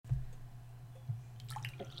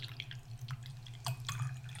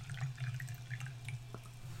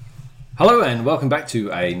Hello and welcome back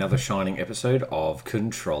to another shining episode of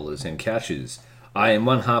Controllers and Couches. I am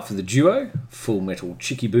one half of the duo, Full Metal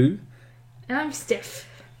Chicky Boo. And I'm Steph.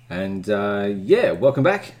 And welcome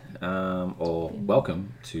back, or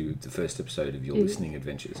welcome to the first episode of your listening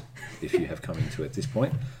adventures, if you have come into it at this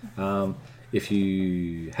point. If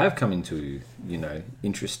you have come into,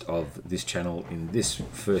 interest of this channel in this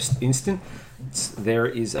first instant, there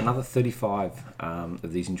is another 35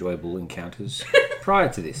 of these enjoyable encounters prior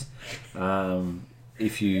to this.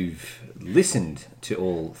 If you've listened to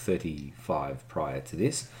all 35 prior to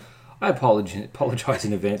this, I apologise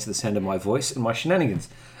in advance for the sound of my voice and my shenanigans.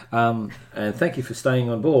 And thank you for staying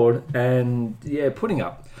on board and putting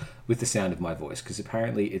up with the sound of my voice, because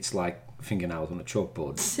apparently it's like fingernails on a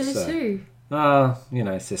chalkboard. Says who?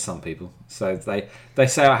 It says some people. So they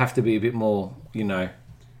say I have to be a bit more,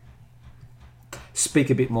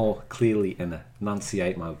 speak a bit more clearly and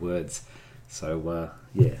enunciate my words. So,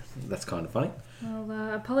 that's kind of funny. Well,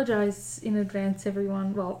 I apologise in advance,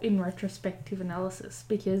 everyone. Well, in retrospective analysis,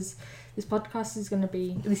 because this episode is going to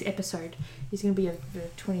be over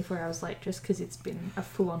 24 hours late, just because it's been a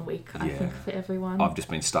full-on week, I think, for everyone. I've just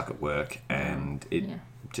been stuck at work, and it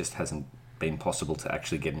just hasn't been possible to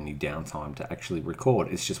actually get any downtime to actually record.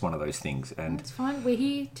 It's just one of those things, and it's fine. We're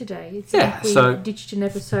here today. It's we ditched an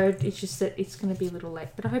episode. It's just that it's going to be a little late,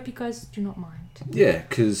 but I hope you guys do not mind. Yeah,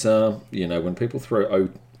 because when people throw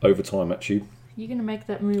overtime at you, you're going to make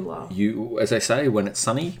that moolah. You, as they say, when it's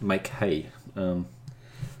sunny, make hay.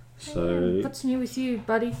 What's new with you,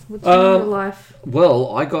 buddy? What's new in your life?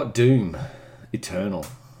 Well, I got Doom Eternal.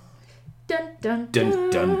 Dun dun dun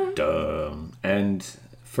dun dun. And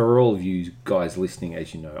for all of you guys listening,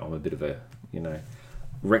 as you know, I'm a bit of a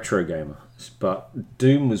retro gamer. But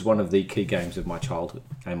Doom was one of the key games of my childhood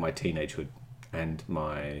and my teenagehood and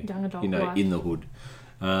my young adult life. In the hood.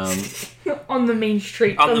 On the mean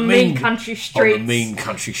street, on the mean country streets. On the mean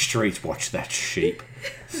country streets, watch that sheep.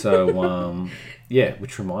 So,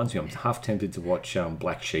 which reminds me, I'm half tempted to watch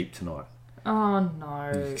Black Sheep tonight. Oh,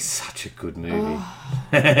 no. It's such a good movie.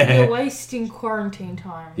 You're wasting quarantine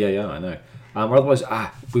time. Yeah, I know. Otherwise,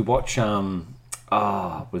 we watch,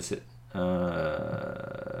 was it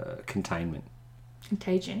Containment?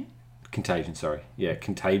 Contagion, sorry. Yeah,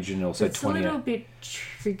 Contagion also. It's 28, a little bit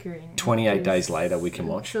triggering. 28 days later we can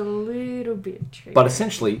watch. It's a little bit triggering. But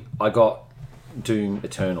essentially, I got Doom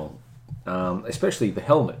Eternal, especially the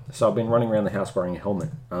helmet. So I've been running around the house wearing a helmet.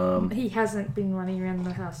 He hasn't been running around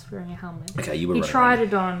the house wearing a helmet. Okay, you were He running tried around.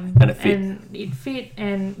 it on. And it fit.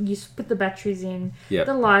 And you put the batteries in. Yep.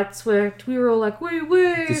 The lights worked. We were all like, woo,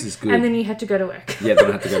 woo. This is good. And then you had to go to work. Yeah, then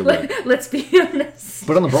I had to go to work. Let's be honest.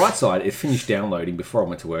 But on the bright side, it finished downloading before I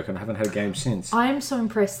went to work, and I haven't had a game since. I am so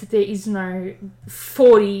impressed that there is no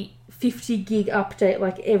 40, 50 gig update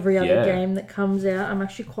like every other game that comes out. I'm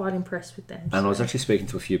actually quite impressed with them. And I was actually speaking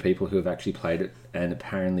to a few people who have actually played it, and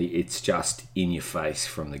apparently it's just in your face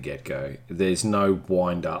from the get-go. There's no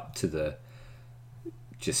wind up to the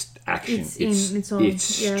just action. It's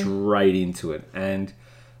straight into it. And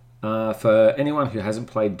for anyone who hasn't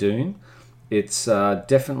played Doom, it's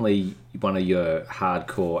definitely one of your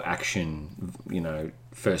hardcore action,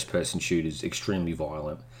 first-person shooters, extremely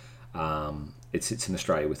violent. It's in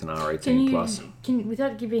Australia with an R18 plus.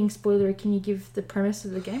 Without giving spoilery, can you give the premise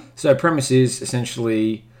of the game? So premise is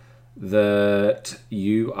essentially that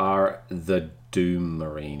you are the Doom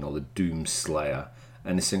Marine or the Doom Slayer,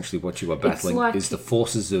 and essentially what you are battling is the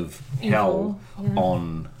forces of hell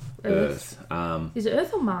on Earth. Is it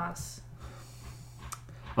Earth or Mars?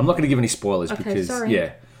 I'm not going to give any spoilers because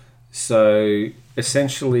So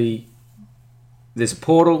essentially, there's a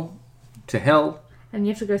portal to hell, and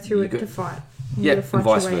you have to go through it to fight. And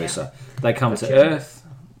vice versa. They come to Earth,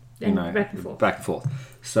 back and forth.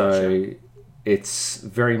 So it's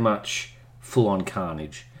very much full-on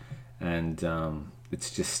carnage, and it's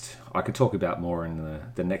just I could talk about more in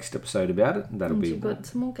the next episode about it. That'll be. You've got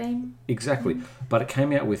some more game. Exactly, but it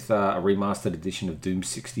came out with a remastered edition of Doom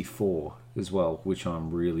 64 as well, which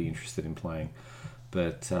I'm really interested in playing.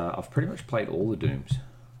 But I've pretty much played all the Dooms,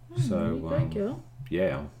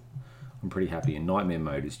 I'm pretty happy. And Nightmare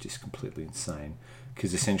mode is just completely insane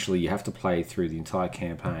because essentially you have to play through the entire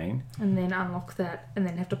campaign and then unlock that, and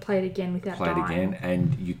then have to play it again without dying.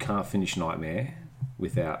 And you can't finish Nightmare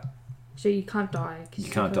without. So you can't die.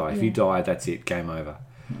 You can't die. If you die, that's it. Game over.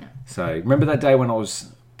 Yeah. So remember that day when I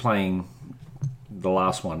was playing the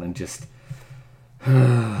last one and just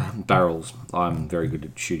barrels. I'm very good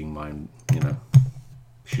at shooting my own,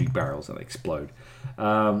 shooting barrels and they explode.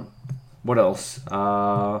 What else?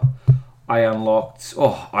 I unlocked.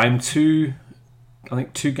 I'm two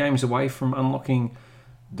games away from unlocking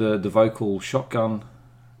the vocal shotgun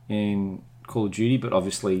in Call of Duty, but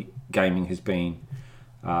obviously gaming has been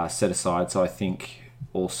set aside. So I think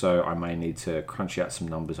also I may need to crunch out some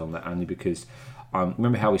numbers on that, only because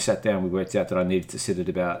remember how we sat down, we worked out that I needed to sit at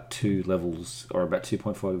about 2 levels, or about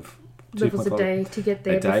 2.5 levels a day to get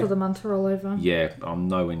there before the month roll over. Yeah, I'm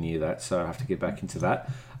nowhere near that, so I have to get back into that.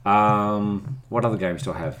 What other games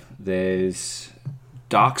do I have? There's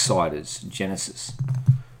Darksiders Genesis.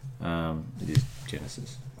 It is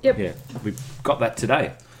Genesis. Yep. Yeah, we've got that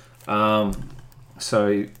today.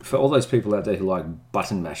 So for all those people out there who like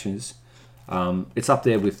button mashers, it's up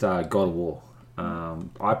there with God of War.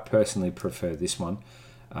 I personally prefer this one.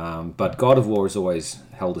 But God of War has always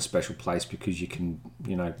held a special place because you can,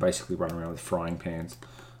 basically run around with frying pans.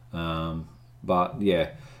 But yeah,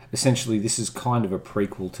 essentially this is kind of a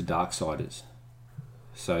prequel to Darksiders.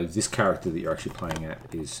 So this character that you're actually playing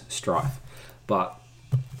at is Strife. But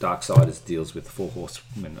Darksiders deals with the 4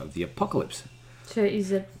 horsemen of the apocalypse. So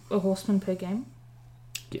is it a horseman per game?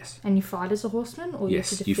 Yes. And you fight as a horseman? Or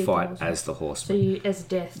yes, you fight as the horseman. So you as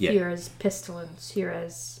death, you're as pestilence, you're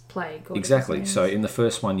as plague. Exactly. So in the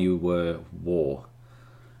first one you were war.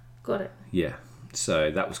 Got it. Yeah.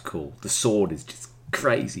 So that was cool. The sword is just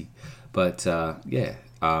crazy. But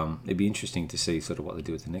it'd be interesting to see sort of what they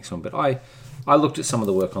do with the next one. But I looked at some of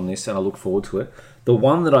the work on this and I look forward to it. The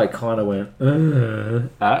one that I kind of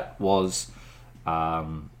went at was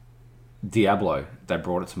Diablo. They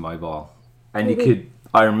brought it to mobile. And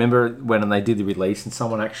I remember when they did the release and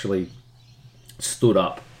someone actually stood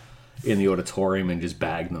up in the auditorium and just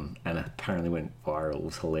bagged them, and it apparently went viral. It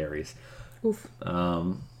was hilarious. Oof.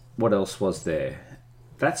 What else was there?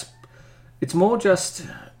 It's more just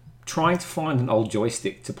trying to find an old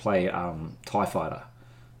joystick to play TIE Fighter,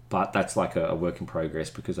 but that's like a work in progress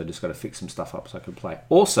because I just got to fix some stuff up so I can play.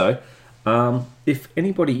 Also, if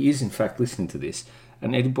anybody is in fact listening to this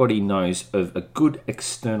and anybody knows of a good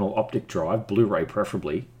external optic drive, Blu-ray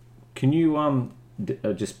preferably, can you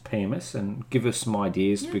just PM us and give us some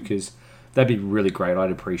ideas? Yeah. Because that'd be really great.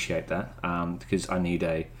 I'd appreciate that because I need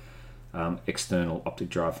a external optic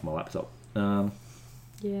drive for my laptop.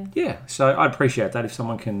 Yeah, so I'd appreciate that if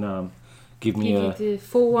someone can give me the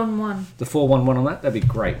 411. The 411 on that, that'd be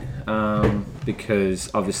great. Because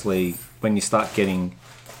obviously when you start getting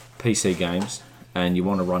PC games and you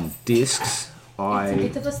want to run discs, it's a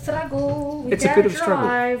bit of a struggle. It's a bit of a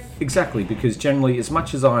struggle. Exactly, because generally, as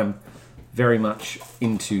much as I'm very much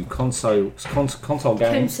into console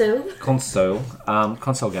games,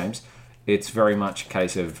 console games, it's very much a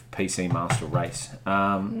case of PC Master Race.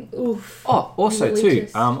 Also too,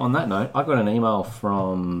 on that note, I got an email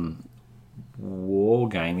from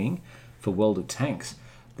Wargaming for World of Tanks.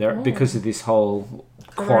 Because of this whole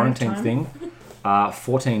quarantine thing,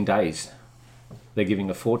 14 days. They're giving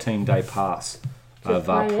a 14-day pass of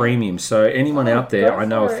premium. So anyone out there, I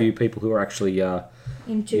know a few people who are actually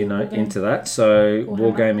into that. So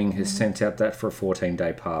Wargaming has sent out that for a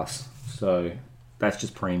 14-day pass. So that's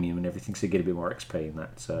just premium and everything. So you get a bit more XP in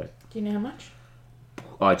that. So do you know how much?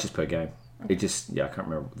 It's just per game. Okay. I can't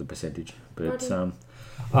remember the percentage. But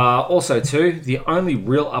also too, the only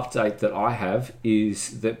real update that I have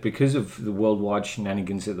is that because of the worldwide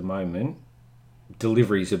shenanigans at the moment,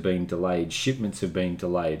 deliveries have been delayed, shipments have been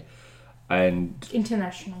delayed, and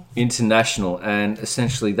international, and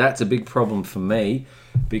essentially that's a big problem for me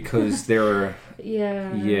because there are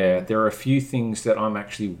there are a few things that I'm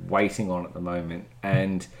actually waiting on at the moment,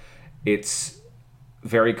 and it's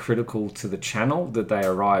very critical to the channel that they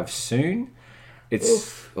arrive soon.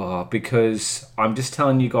 Because I'm just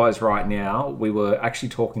telling you guys right now, we were actually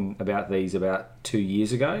talking about these about 2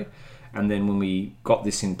 years ago. And then when we got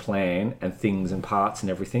this in plan and things and parts and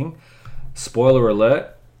everything, spoiler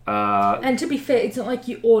alert. And to be fair, it's not like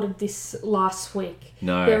you ordered this last week.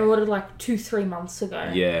 No. They were ordered like 2-3 months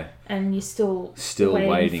ago. Yeah. And you're still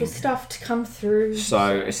waiting for stuff to come through.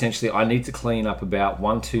 So essentially I need to clean up about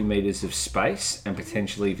 1-2 meters of space and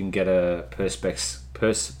potentially even get a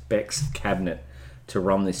Perspex cabinet to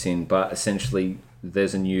run this in. But essentially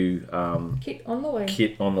there's a new kit on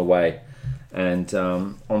the way. And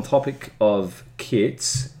on topic of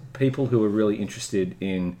kits, people who are really interested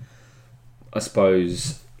in, I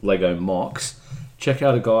suppose, Lego MOCs, check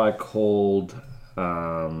out a guy called,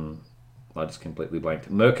 I just completely blanked,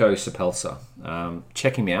 Mirko Sapelsa.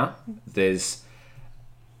 Check him out. There's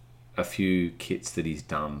a few kits that he's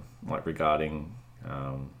done, like regarding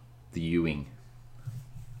the U-Wing,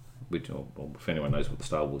 which, or if anyone knows what the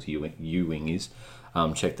Star Wars U-Wing is,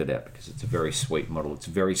 check that out because it's a very sweet model. It's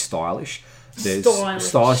very stylish. There's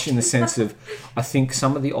stylish in the sense of, I think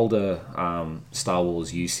some of the older Star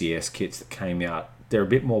Wars UCS kits that came out, they're a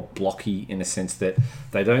bit more blocky in a sense that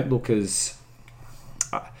they don't look as...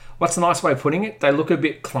 what's a nice way of putting it? They look a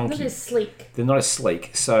bit Not clunky. as sleek. They're not as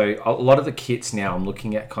sleek. So a lot of the kits now I'm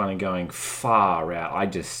looking at kind of going far out. I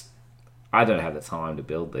don't have the time to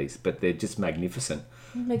build these, but they're just magnificent.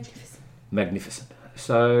 Magnificent.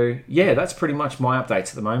 So, yeah, that's pretty much my updates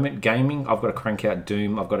at the moment. Gaming, I've got to crank out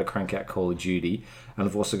Doom, I've got to crank out Call of Duty, and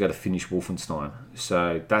I've also got to finish Wolfenstein.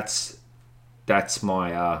 So that's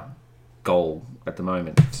my goal at the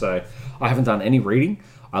moment. So I haven't done any reading.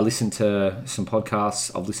 I listened to some podcasts.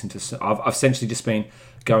 I've essentially just been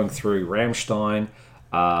going through Rammstein,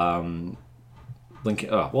 not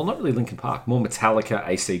really Linkin Park, more Metallica,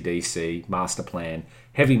 AC/DC, Master Plan,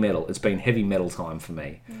 heavy metal. It's been heavy metal time for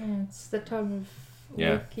me. Yeah, it's the time of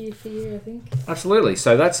work here for you, I think. Absolutely.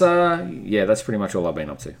 So that's that's pretty much all I've been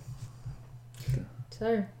up to.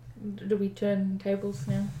 So, do we turn tables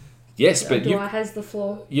now? Yes, but I has the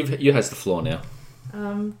floor? You has the floor now.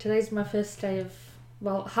 Today's my first day of,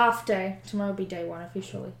 half day. Tomorrow will be day one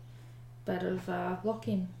officially, but of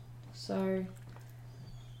lock-in. So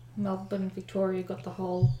Melbourne, Victoria got the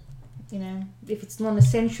whole, if it's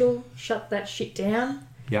non-essential, shut that shit down.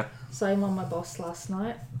 Yeah. Same on my boss last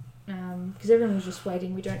night, because everyone was just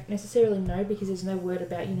waiting. We don't necessarily know because there's no word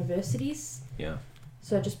about universities. Yeah.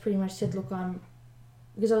 So I just pretty much said, look,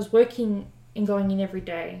 because I was working and going in every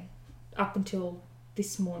day up until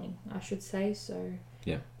this morning, I should say. So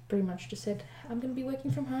yeah, pretty much just said, I'm going to be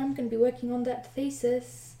working from home, going to be working on that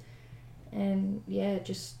thesis. And yeah,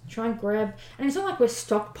 just try and grab. And it's not like we're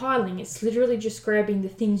stockpiling. It's literally just grabbing the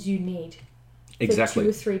things you need. Exactly.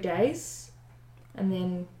 For 2 or 3 days. And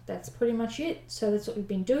then that's pretty much it. So that's what we've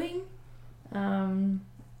been doing. And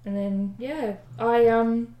then, yeah,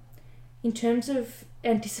 in terms of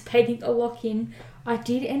anticipating a lock-in, I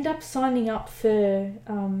did end up signing up for,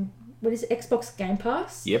 Xbox Game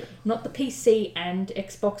Pass? Yep. Not the PC and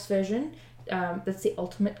Xbox version. That's the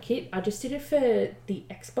ultimate kit. I just did it for the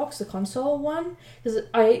Xbox, the console one, because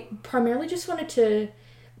I primarily just wanted to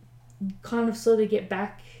kind of slowly get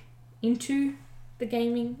back into the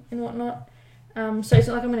gaming and whatnot. So it's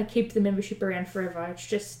not like I'm going to keep the membership around forever. It's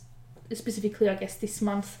just specifically, I guess, this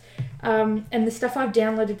month. And the stuff I've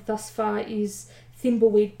downloaded thus far is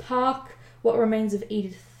Thimbleweed Park, What Remains of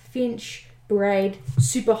Edith Finch, Braid,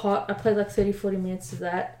 super hot. I played like 30-40 minutes of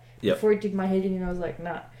that before it did my head in, and I was like,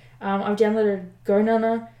 nah. I've downloaded Go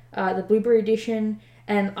Nana, the Blueberry Edition,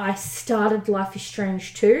 and I started Life is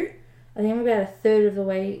Strange 2. I think I'm about a third of the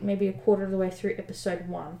way, maybe a quarter of the way through episode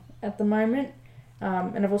 1 at the moment.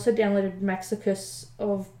 And I've also downloaded Maxicus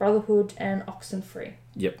of Brotherhood and Oxenfree.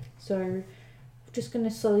 Yep. So just going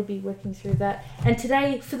to slowly be working through that. And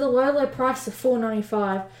today, for the low price of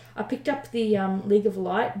 $4.95, I picked up the League of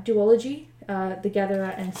Light duology, The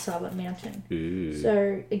Gatherer and Silent Mountain. Ooh.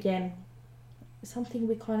 So again, something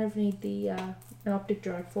we kind of need an optic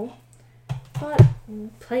drive for, but we'll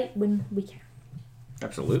play it when we can.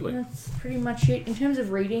 Absolutely. And that's pretty much it. In terms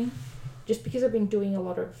of reading, just because I've been doing a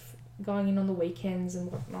lot of going in on the weekends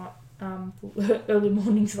and whatnot, early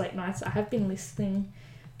mornings, late nights, I have been listening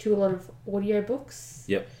to a lot of audiobooks.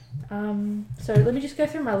 Yep. So let me just go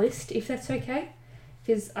through my list, if that's okay,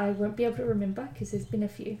 because I won't be able to remember, because there's been a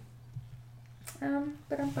few.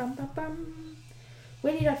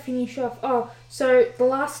 Where did I finish off? Oh, so the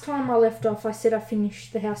last time I left off, I said I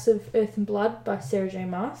finished The House of Earth and Blood by Sarah J.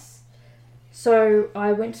 Maas. So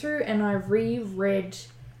I went through and I reread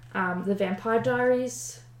the Vampire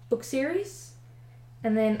Diaries book series.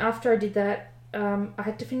 And then after I did that, I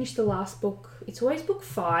had to finish the last book. It's always book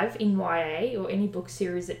 5 in YA or any book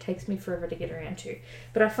series that takes me forever to get around to.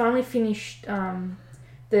 But I finally finished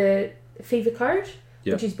the Fever Code,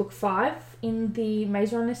 which is book 5 in the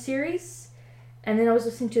Maze Runner series. And then I was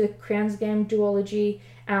listening to the Crown's Game duology,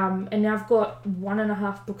 and now I've got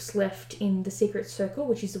 1.5 books left in The Secret Circle,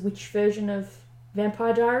 which is the witch version of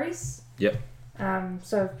Vampire Diaries. Yep.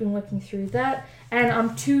 So I've been working through that, and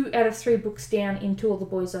I'm 2 out of 3 books down into All the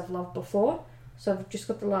Boys I've Loved Before. So I've just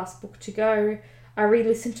got the last book to go. I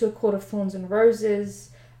re-listened to A Court of Thorns and Roses.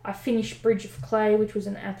 I finished Bridge of Clay, which was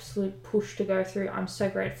an absolute push to go through. I'm so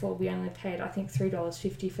grateful we only paid, I think,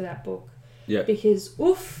 $3.50 for that book. Yeah. Because,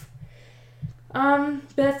 oof. But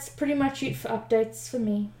that's pretty much it for updates for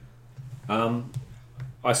me.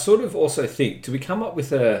 I sort of also think, do we come up with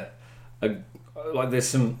there's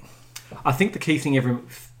some... I think the key thing,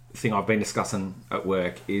 everything I've been discussing at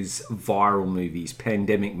work is viral movies,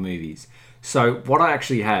 pandemic movies. So what I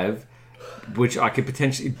actually have, which I could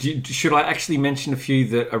potentially... Should I actually mention a few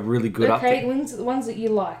that are really good? Okay, the ones that you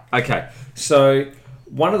like. Okay, so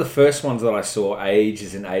one of the first ones that I saw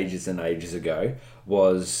ages and ages and ages ago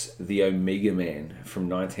was The Omega Man from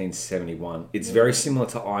 1971. It's very similar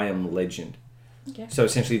to I Am Legend. Okay. So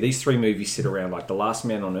essentially, these three movies sit around like The Last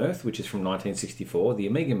Man on Earth, which is from 1964, The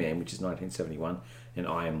Omega Man, which is 1971, and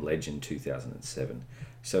I Am Legend 2007.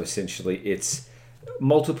 So essentially, it's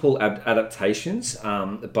multiple adaptations,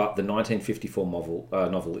 but the 1954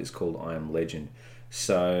 novel is called I Am Legend.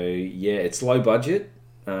 So yeah, it's low budget,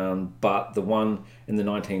 but the one in the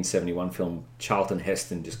 1971 film, Charlton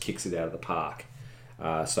Heston just kicks it out of the park.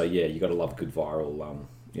 So yeah, you got to love a good viral,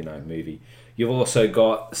 movie. You've also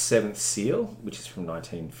got Seventh Seal, which is from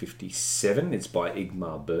 1957. It's by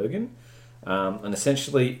Ingmar Bergman, and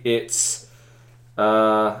essentially it's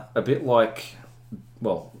a bit like,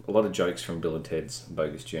 well, a lot of jokes from Bill and Ted's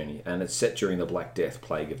Bogus Journey, and it's set during the Black Death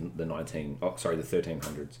plague of the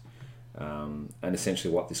 1300s. And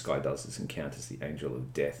essentially what this guy does is encounters the Angel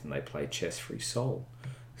of Death, and they play chess for his soul.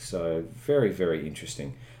 So very, very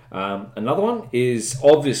interesting. Another one is,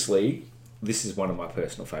 obviously, this is one of my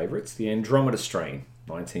personal favourites, The Andromeda Strain,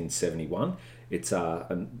 1971. It's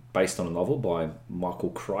based on a novel by Michael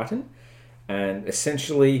Crichton, and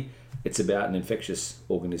essentially it's about an infectious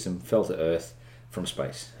organism fell to Earth from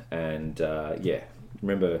space. And I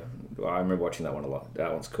remember watching that one a lot.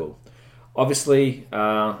 That one's cool. Obviously,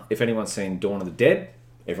 if anyone's seen Dawn of the Dead,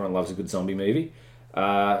 everyone loves a good zombie movie.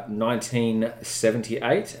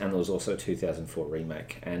 1978, and there was also a 2004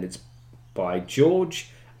 remake, and it's by George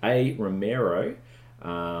A. Romero,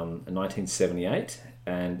 1978,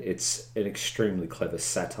 and it's an extremely clever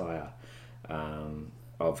satire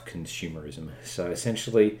of consumerism. So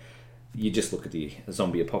essentially, you just look at the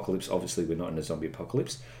zombie apocalypse. Obviously, we're not in a zombie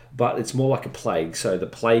apocalypse, but it's more like a plague. So the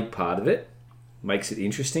plague part of it makes it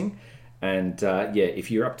interesting. And if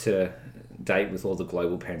you're up to date with all the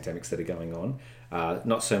global pandemics that are going on,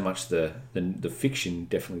 not so much the fiction,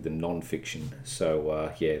 definitely the non-fiction.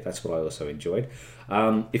 So that's what I also enjoyed.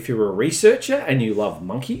 If you're a researcher and you love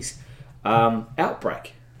monkeys,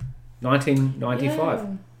 Outbreak, 1995. Yeah,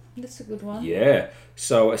 that's a good one. Yeah.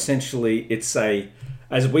 So essentially, it's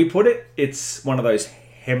as we put it, it's one of those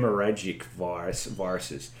hemorrhagic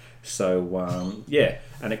viruses. So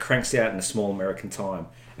and it cranks out in a small American time.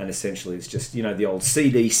 And essentially, it's just, the old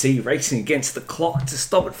CDC racing against the clock to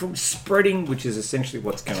stop it from spreading, which is essentially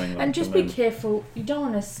what's going on. And just be careful. You don't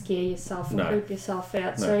want to scare yourself or creep yourself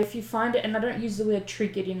out. No. So if you find it, and I don't use the word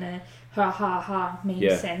triggered in a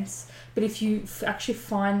sense, but if you actually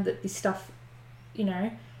find that this stuff,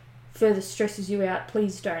 further stresses you out,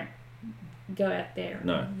 please don't go out there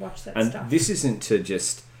and watch that stuff. And this isn't to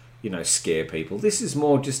just, scare people. This is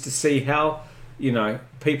more just to see how...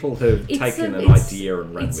 people have taken an idea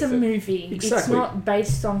and run with it. It's a movie. Exactly. It's not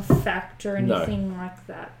based on fact or anything like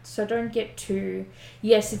that. So don't get too...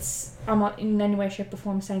 Yes, I'm not in any way, shape or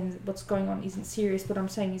form saying that what's going on isn't serious. What I'm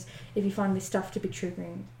saying is, if you find this stuff to be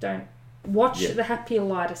triggering, don't watch the happier,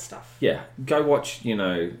 lighter stuff. Yeah. Go watch,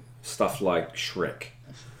 stuff like Shrek.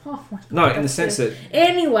 Oh my God. No, in the sense that...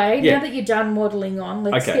 Anyway, now that you're done modelling on,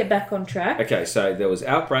 let's get back on track. Okay, so there was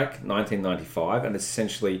Outbreak, 1995, and it's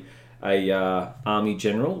essentially... A army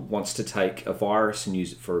general wants to take a virus and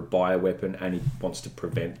use it for a bioweapon, and he wants to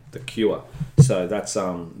prevent the cure. So that's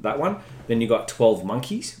that one. Then you got 12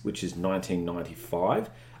 Monkeys, which is 1995.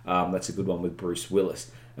 That's a good one with Bruce Willis.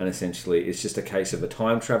 And essentially, it's just a case of a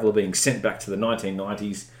time traveller being sent back to the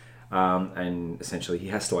 1990s, and essentially he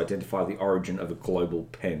has to identify the origin of a global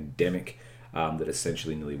pandemic that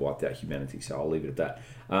essentially nearly wiped out humanity. So I'll leave it at that.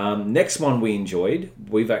 Next one we enjoyed.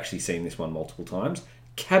 We've actually seen this one multiple times.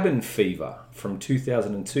 Cabin Fever from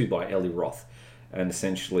 2002 by Eli Roth, and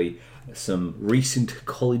essentially some recent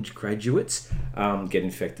college graduates get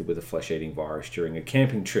infected with a flesh-eating virus during a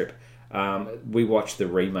camping trip. We watched the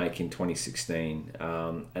remake in 2016,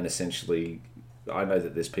 and essentially I know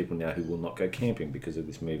that there's people now who will not go camping because of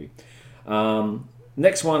this movie.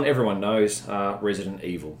 Next one everyone knows, Resident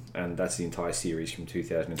Evil, and that's the entire series from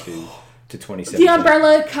 2002 to 2017. The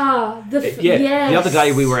umbrella car. The other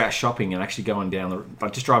day we were out shopping and actually driving down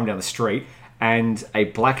the street, and a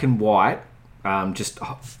black and white just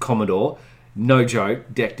Commodore, no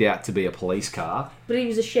joke, decked out to be a police car. But it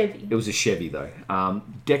was a Chevy. It was a Chevy though.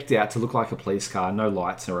 Decked out to look like a police car, no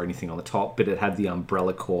lights or anything on the top, but it had the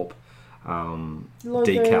Umbrella Corp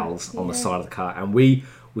decals on the side of the car, and we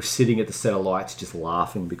were sitting at the set of lights just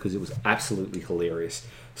laughing because it was absolutely hilarious.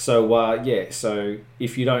 So, so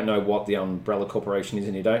if you don't know what the Umbrella Corporation is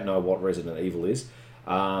and you don't know what Resident Evil is,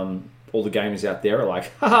 all the gamers out there are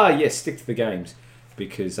like, haha, yes, stick to the games,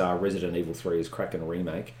 because Resident Evil 3 is cracking a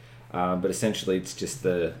remake. But essentially it's just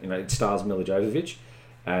it stars Mila Jovovich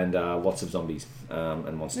and lots of zombies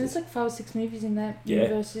and monsters. There's like 5 or 6 movies in that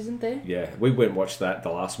universe, isn't there? Yeah, we went and watched the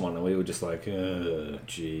last one, and we were just like,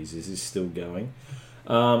 geez, is this still going?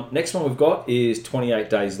 Next one we've got is 28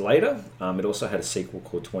 Days Later. It also had a sequel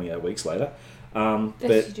called 28 Weeks Later.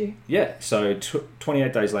 Yes, you do. Yeah, so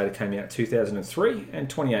 28 Days Later came out in 2003 and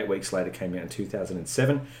 28 Weeks Later came out in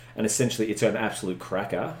 2007. And essentially it's an absolute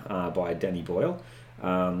cracker by Danny Boyle.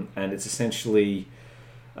 And it's essentially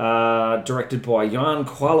directed by Juan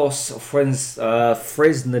Carlos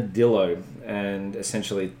Fresnadillo. And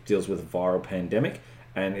essentially it deals with a viral pandemic.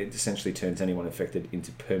 And it essentially turns anyone infected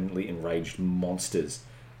into permanently enraged monsters.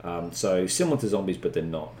 So similar to zombies, but they're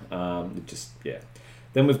not.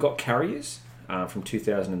 Then we've got Carriers from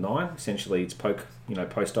 2009. Essentially, it's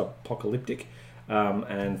post-apocalyptic,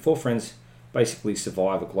 and four friends basically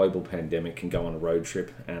survive a global pandemic and go on a road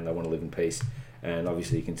trip, and they want to live in peace. And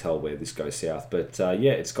obviously, you can tell where this goes south. But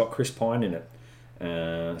it's got Chris Pine in it.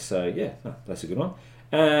 That's a good one.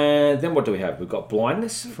 And then what do we have? We've got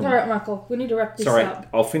Blindness. All right, Michael, we need to wrap this up.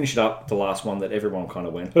 I'll finish it up. The last one that everyone kind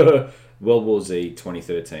of went, World War Z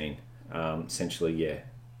 2013. Essentially,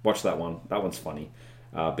 watch that one. That one's funny.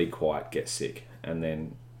 Be quiet, get sick. And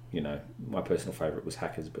then, my personal favourite was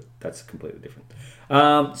Hackers, but that's completely different.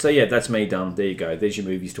 That's me done. There you go. There's your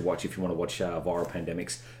movies to watch if you want to watch viral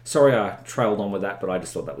pandemics. Sorry I trailed on with that, but I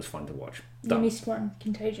just thought that was fun to watch. Done. You missed one,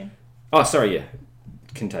 Contagion. Oh, sorry, yeah.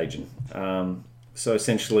 Contagion. So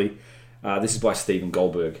essentially, this is by Steven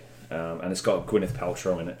Goldberg, and it's got Gwyneth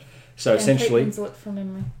Paltrow in it. So essentially, Kate Winslet from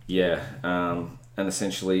memory. Yeah, and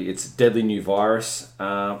essentially it's a deadly new virus,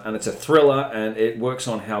 and it's a thriller, and it works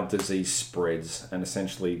on how disease spreads. And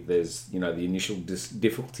essentially, there's the initial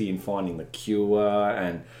difficulty in finding the cure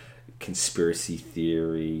and conspiracy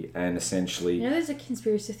theory, and essentially, there's a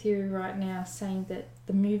conspiracy theory right now saying that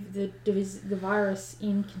the virus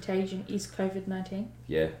in Contagion is COVID-19.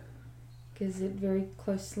 Yeah. Because it very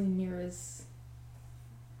closely mirrors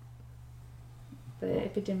the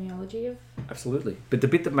epidemiology of... Absolutely. But the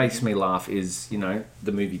bit that makes me laugh is,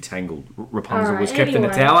 the movie Tangled. Rapunzel was kept in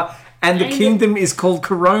a tower, and the kingdom is called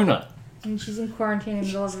Corona. And she's in quarantine in the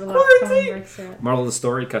middle of her life. Moral of the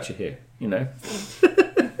story, cut your hair,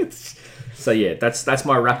 So that's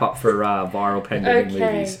my wrap-up for viral pandemic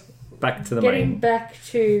movies. Back to the Getting back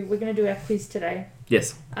to... We're going to do our quiz today.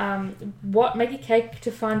 Yes. Make a cake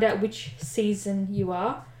to find out which season you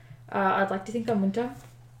are. I'd like to think I'm winter.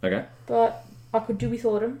 Okay. But I could do with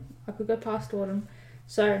autumn. I could go past autumn.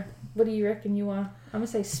 So, what do you reckon you are? I'm going to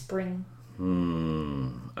say spring.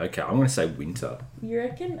 Okay, I'm going to say winter. You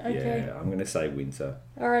reckon? Okay. Yeah, I'm going to say winter.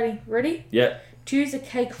 Alrighty, ready? Yeah. Choose a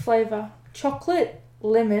cake flavour. Chocolate,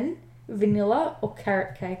 lemon, vanilla, or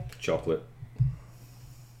carrot cake? Chocolate.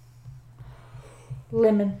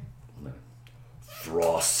 Lemon.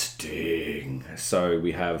 Frosting. So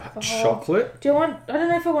we have chocolate. I don't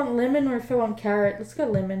know if I want lemon or if I want carrot. Let's go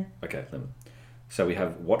lemon. Okay, lemon. So we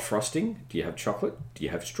have what frosting? Do you have chocolate? Do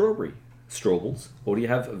you have strawberries? Or do you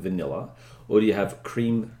have vanilla? Or do you have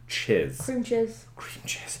cream cheese? Cream cheese.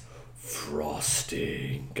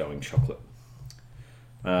 Frosting. Going chocolate.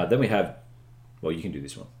 Then we have... Well, you can do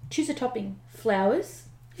this one. Choose a topping. Flowers,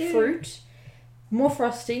 fruit, more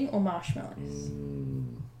frosting, or marshmallows.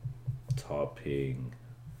 Topping.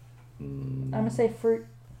 I'm going to say fruit.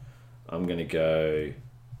 I'm going to go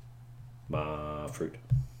fruit.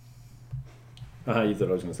 You thought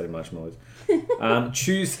I was going to say marshmallows.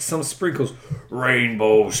 Choose some sprinkles.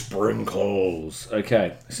 Rainbow sprinkles.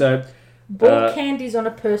 Okay, so... Ball candies on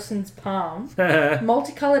a person's palm.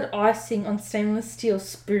 Multicolored icing on stainless steel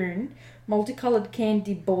spoon. Multicolored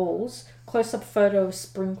candy balls. Close-up photo of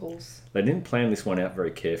sprinkles. They didn't plan this one out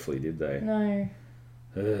very carefully, did they? No.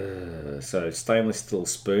 So stainless steel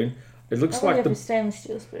spoon. It looks like the stainless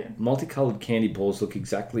steel spoon. Multicolored candy balls look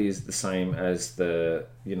exactly as the same as the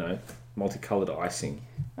multicolored icing.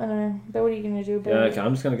 I know, but what are you going to do about it? Okay,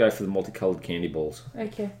 I'm just going to go for the multicolored candy balls.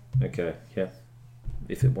 Okay, yeah.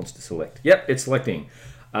 If it wants to select. Yep, it's selecting.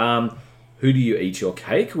 Who do you eat your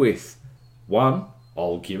cake with? 1,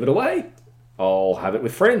 I'll give it away. I'll have it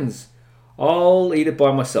with friends. I'll eat it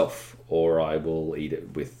by myself. Or I will eat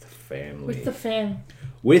it with family. With the fam.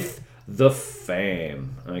 With the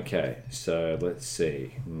fam. Okay, so let's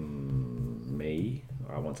see. Me.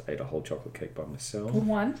 I once ate a whole chocolate cake by myself.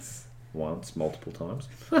 Once, multiple times.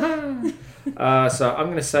 So I'm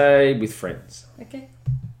going to say with friends. Okay.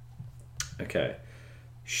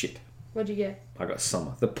 Shit. What'd you get? I got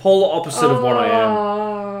Summer. The polar opposite of what I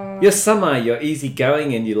am. You're Summer. You're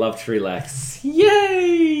easygoing and you love to relax.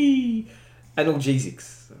 Yay!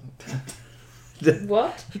 Analgesics.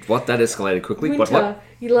 What? What? That escalated quickly. Winter. What?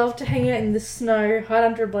 You love to hang out in the snow, hide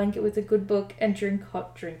under a blanket with a good book, and drink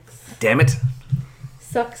hot drinks. Damn it.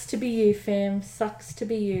 Sucks to be you, fam. Sucks to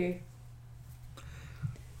be you.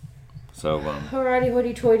 So, Alrighty,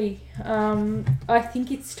 hoity-toity. I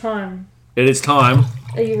think it's time. it is time.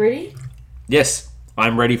 Are you ready? Yes,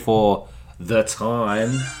 I'm ready for the time.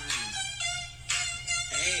 Hey,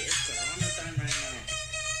 it's Corona time right now.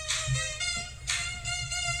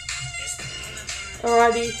 It's Corona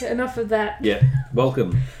time. Alrighty, enough of that. Yeah,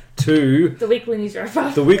 welcome to The weekly news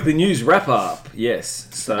wrap-up. the weekly news wrap-up. Yes,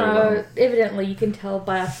 so... Evidently, you can tell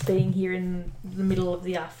by us being here in the middle of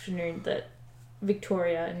the afternoon that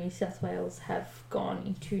Victoria and New South Wales have gone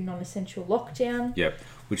into non-essential lockdown. Yep,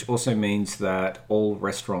 which also means that all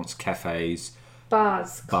restaurants, cafes,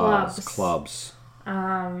 Bars, clubs,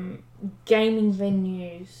 gaming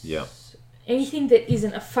venues, yeah, anything that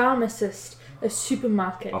isn't a pharmacist, a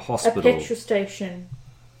supermarket, a hospital, a petrol station,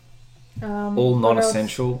 all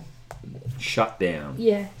non-essential, shut down.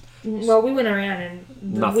 Yeah. Well, we went around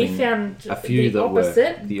and we found a few the that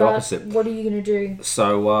opposite. were the but opposite. What are you going to do?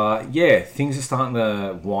 So, things are starting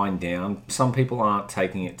to wind down. Some people aren't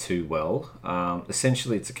taking it too well.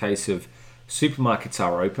 Essentially, it's a case of supermarkets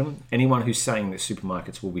are open. Anyone who's saying that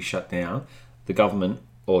supermarkets will be shut down, the government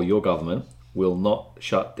or your government will not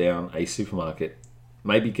shut down a supermarket.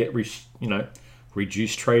 Maybe get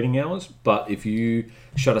reduced trading hours, but if you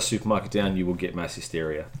shut a supermarket down, you will get mass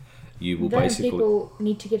hysteria. You will basically... people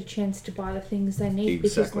need to get a chance to buy the things they need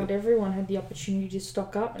because not everyone had the opportunity to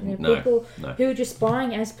stock up, and there are people who are just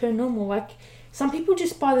buying as per normal. Like, some people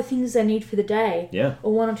just buy the things they need for the day,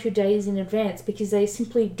 or 1 or 2 days in advance because they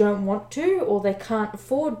simply don't want to or they can't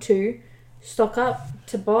afford to stock up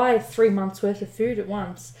to buy 3 months worth of food at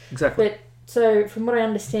once. Exactly. But so from what I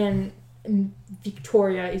understand,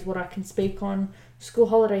 Victoria is what I can speak on. School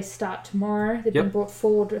holidays start tomorrow. They've been brought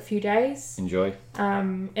forward a few days. Enjoy.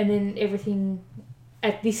 And then everything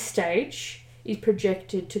at this stage is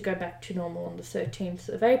projected to go back to normal on the 13th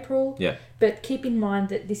of April. Yeah. But keep in mind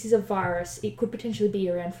that this is a virus. It could potentially be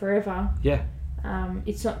around forever. Yeah.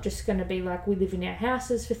 It's not just going to be like we live in our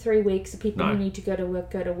houses for 3 weeks. The people who need to go to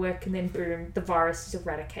work, and then boom, the virus is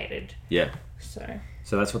eradicated. Yeah. So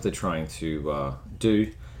that's what they're trying to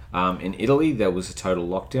do. In Italy, there was a total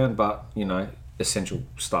lockdown, but, essential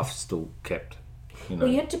stuff still kept, Well,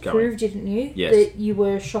 you had to going. prove, didn't you? Yes. That you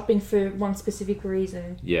were shopping for one specific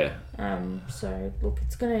reason. Yeah. So, look,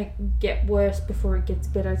 it's going to get worse before it gets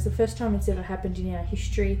better. It's the first time it's ever happened in our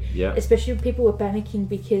history. Yeah. Especially when people were panicking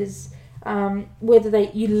because whether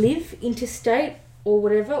you live interstate or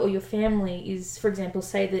whatever, or your family is, for example,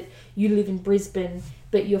 say that you live in Brisbane,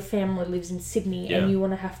 but your family lives in Sydney and you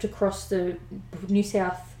want to have to cross the New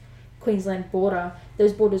South Queensland border,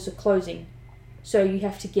 those borders are closing. So you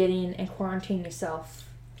have to get in and quarantine yourself.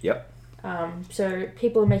 Yep. So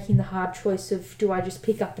people are making the hard choice of, do I just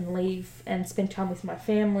pick up and leave and spend time with my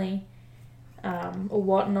family or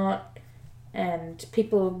whatnot? And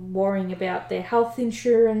people are worrying about their health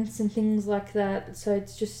insurance and things like that. So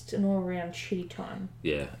it's just an all-around shitty time.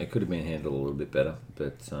 Yeah, it could have been handled a little bit better,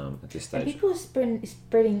 but at this stage... And people are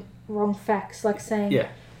spreading wrong facts, like saying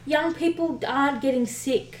young people aren't getting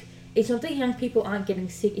sick. It's not that young people aren't getting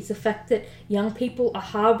sick, it's the fact that young people are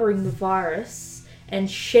harbouring the virus and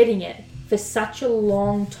shedding it for such a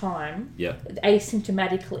long time,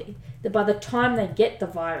 asymptomatically, that by the time they get the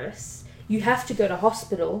virus, you have to go to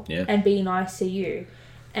hospital and be in ICU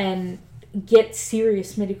and get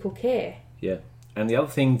serious medical care. Yeah. And the other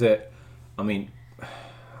thing that,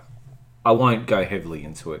 I won't go heavily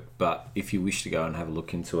into it, but if you wish to go and have a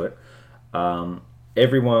look into it,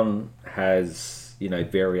 everyone has...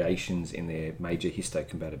 variations in their major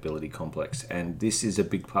histocompatibility complex. And this is a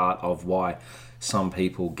big part of why some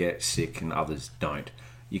people get sick and others don't.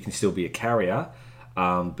 You can still be a carrier,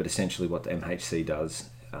 but essentially what the MHC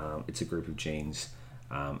does, it's a group of genes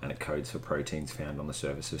and it codes for proteins found on the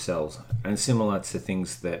surface of cells. And similar to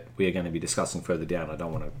things that we are going to be discussing further down, I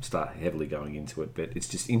don't want to start heavily going into it, but it's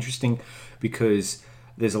just interesting because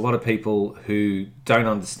there's a lot of people who don't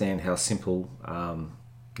understand how simple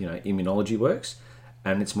immunology works.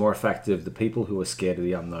 And it's more effective. The people who are scared of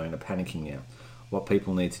the unknown are panicking now. What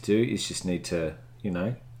people need to do is just need to,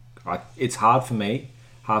 it's hard for me,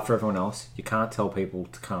 hard for everyone else. You can't tell people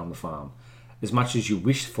to calm the farm. As much as you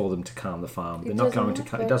wish for them to calm the farm, they're not going to.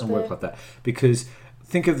 It doesn't work like that. Because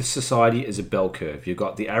think of the society as a bell curve. You've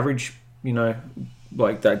got the average,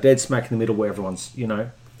 like that dead smack in the middle where everyone's,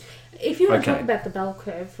 If you want to talk about the bell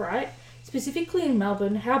curve, right? Specifically in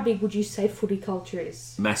Melbourne, how big would you say footy culture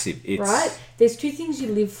is? Massive. Right? There's two things you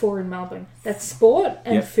live for in Melbourne. That's sport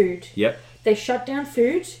and food. Yep. They shut down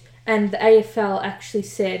food, and the AFL actually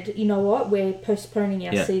said, you know what, we're postponing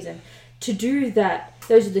our season. To do that,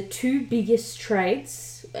 those are the two biggest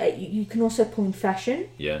trades. You can also pull in fashion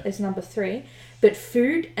as number 3. But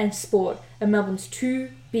food and sport are Melbourne's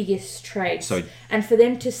two biggest trades. So- and for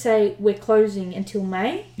them to say we're closing until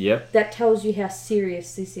May, Yep. that tells you how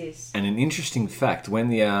serious this is. And an interesting fact, when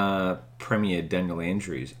the Premier Daniel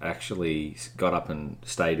Andrews actually got up and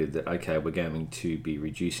stated that, okay, we're going to be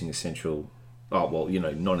reducing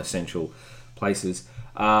non-essential places,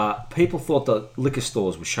 people thought that liquor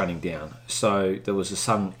stores were shutting down. So there was a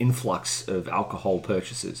sudden influx of alcohol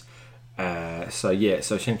purchases. So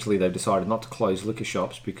essentially they've decided not to close liquor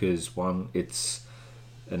shops because, one, it's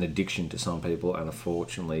an addiction to some people, and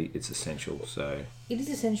unfortunately it's essential. So It is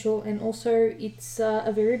essential, and also it's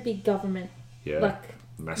a very big government. yeah, Like,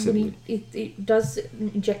 massively. it does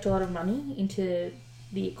inject a lot of money into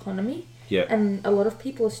the economy. Yeah. And a lot of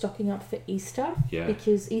people are stocking up for Easter. Yeah.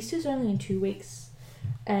 Because Easter's only in 2 weeks.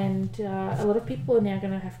 And a lot of people are now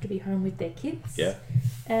going to have to be home with their kids. Yeah.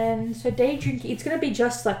 And so day drinking, it's going to be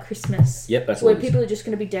just like Christmas. Yep, that's where what it is. people are just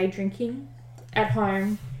going to be day drinking at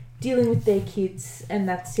home, dealing with their kids, and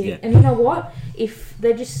that's it. Yeah. And you know what? If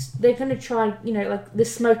they're going to try, like the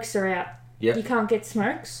smokes are out. Yeah. You can't get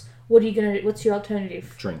smokes. What are you going to do? What's your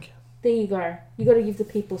alternative? Drink. There you go. You got to give the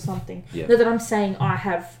people something. Yeah. Not that I'm saying I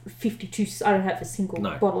have 52. I don't have a single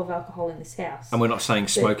No. bottle of alcohol in this house. And we're not saying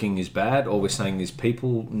smoking is bad. All we're saying is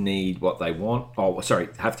people need what they want.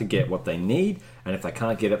 Have to get what they need. And if they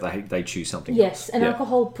can't get it, they choose something else. Yes, and Yeah.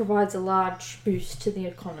 alcohol provides a large boost to the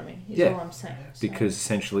economy. Is Yeah. all I'm saying. So. Because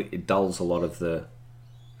essentially it dulls a lot of the...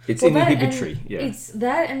 It's Well, that inhibitory. and Yeah. It's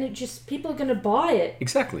that, and it just people are going to buy it.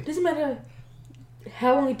 Exactly. It doesn't matter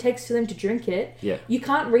how long it takes for them to drink it. Yeah. You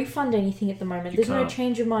can't refund anything at the moment. There's no can't.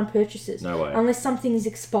 change of mind purchases. No way. Unless something is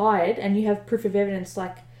expired and you have proof of evidence.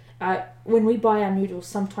 Like when we buy our noodles,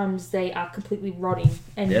 sometimes they are completely rotting,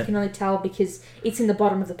 and Yeah. you can only tell because it's in the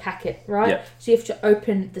bottom of the packet, right? Yeah. So you have to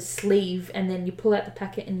open the sleeve, and then you pull out the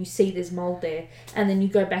packet and you see there's mold there, and then you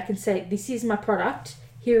go back and say, "This is my product.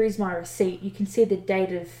 Here is my receipt." You can see the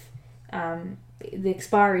date of the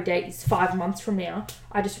expiry date is 5 months from now.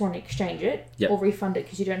 I just want to exchange it Yep. or refund it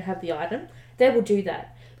because you don't have the item. They will do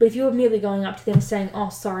that. But if you're merely going up to them saying, "Oh,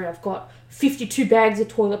 sorry, I've got 52 bags of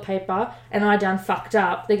toilet paper and I done fucked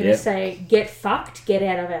up," they're going to Yep. say, "Get fucked, get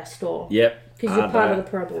out of our store." Yep. Because you're part of the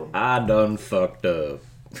problem. I done fucked up.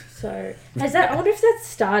 So, I wonder if that's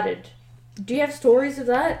started. Do you have stories of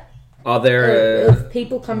that? Are there... Of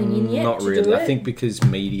people coming in yet Not to really. do it? I think because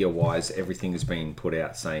media-wise, everything has been put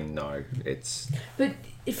out saying no. It's... But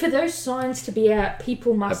for those signs to be out,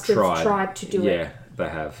 people must have tried to do it. Yeah, they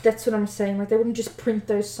have. That's what I'm saying. Like, they wouldn't just print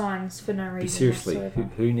those signs for no reason. Seriously, whatsoever.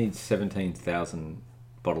 who needs 17,000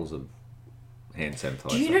 bottles of hand sanitizer?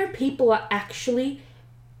 Do you know people are actually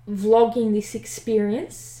vlogging this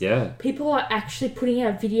experience? Yeah. People are actually putting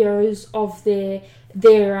out videos of their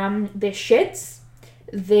sheds,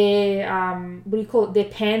 their their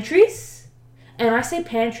pantries. And I say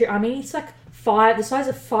pantry, I mean it's like the size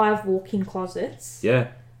of 5 walk-in closets. Yeah.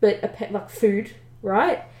 But like food,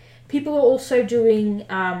 right? People are also doing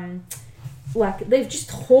they've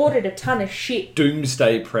just hoarded a ton of shit.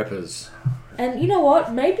 Doomsday preppers. And you know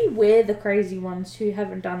what? Maybe we're the crazy ones who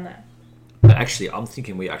haven't done that. Actually, I'm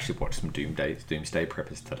thinking we actually watched some Doomsday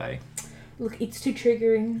preppers today. Look, it's too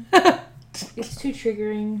triggering. It's too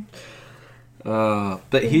triggering.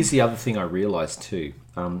 But here's the other thing I realised too.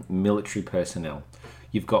 Military personnel.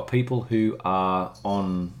 You've got people who are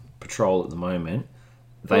on patrol at the moment.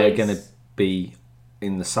 They are Police. going to be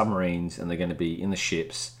in the submarines and they're going to be in the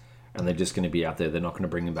ships and they're just going to be out there. They're not going to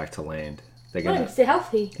bring them back to land. They're going No, they're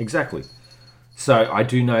healthy. Exactly. So I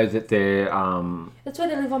do know that they're... That's why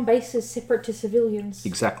they live on bases separate to civilians.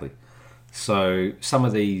 Exactly. So some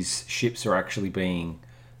of these ships are actually being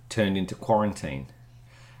turned into quarantine.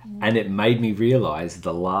 And it made me realise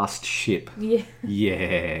the last ship. Yeah.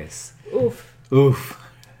 Yes. Oof. Oof.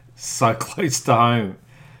 So close to home.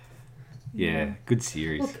 Yeah, good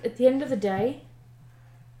series. Look, at the end of the day,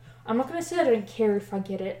 I'm not going to say I don't care if I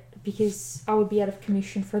get it, because I would be out of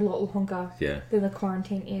commission for a lot longer Yeah, than the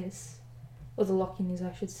quarantine is. Or the lock-in is,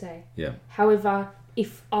 I should say. yeah. However,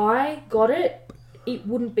 if I got it, it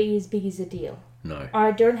wouldn't be as big as a deal. No.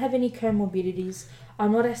 I don't have any comorbidities.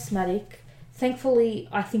 I'm not asthmatic. Thankfully,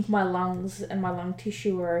 I think my lungs and my lung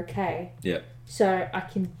tissue are okay. Yeah. So I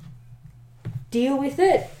can deal with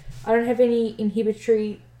it. I don't have any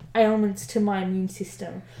inhibitory ailments to my immune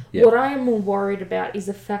system. Yep. What I am more worried about is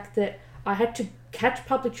the fact that I had to catch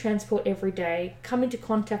public transport every day, come into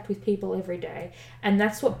contact with people every day, and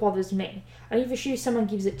that's what bothers me. I don't even if someone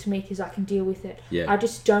gives it to me because I can deal with it. Yeah. I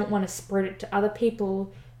just don't want to spread it to other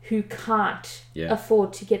people who can't Yeah.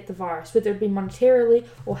 afford to get the virus, whether it be monetarily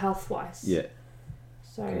or health-wise. Yeah.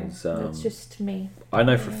 So 'Cause, that's just me. I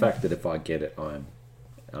know for a fact that if I get it, I'm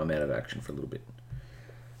out of action for a little bit.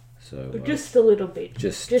 So Just a little bit.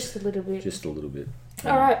 just Just a little bit. a little bit.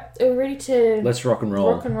 All right, are we ready to Let's rock and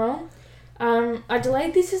roll. rock and roll? I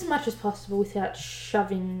delayed this as much as possible without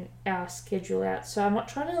shoving our schedule out. So I'm not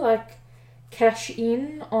trying to cash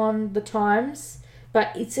in on the times,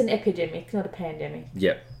 but it's an epidemic, not a pandemic.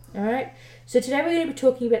 Yep. All right. So today we're going to be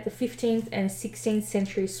talking about the 15th and 16th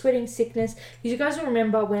century sweating sickness. Because you guys will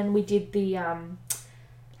remember when we did the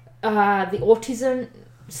autism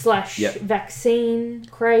 / Yep. vaccine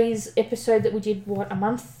craze episode that we did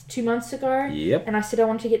 2 months ago. Yep. And I said I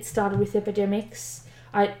wanted to get started with epidemics.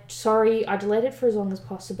 I delayed it for as long as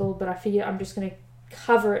possible, but I figure I'm just going to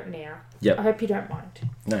cover it now. Yep. I hope you don't mind.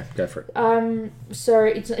 No, go for it. So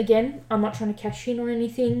it's again, I'm not trying to cash in on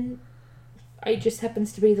anything. It just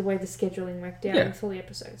happens to be the way the scheduling worked out with all the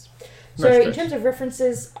episodes. No So in stress. terms of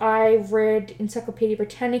references, I read Encyclopedia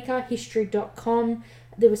Britannica, History.com.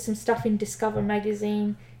 There was some stuff in Discover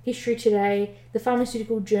magazine, History Today, the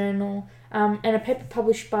Pharmaceutical Journal, and a paper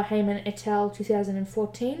published by Heyman et al.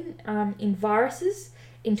 2014 in Viruses,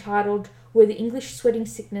 entitled "Were the English Sweating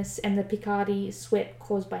Sickness and the Picardy Sweat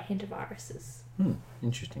Caused by Hantaviruses?"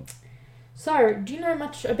 Interesting. So, do you know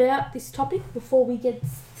much about this topic before we get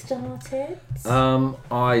started?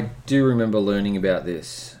 I do remember learning about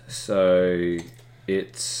this. So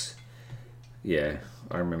it's, I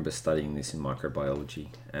remember studying this in microbiology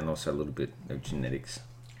and also a little bit of genetics.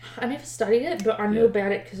 I never studied it, but I knew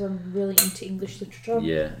about it because I'm really into English literature.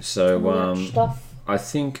 Yeah. So All that stuff. I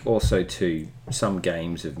think also too, some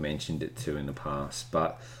games have mentioned it too in the past,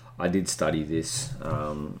 but I did study this,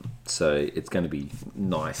 so it's going to be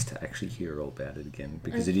nice to actually hear all about it again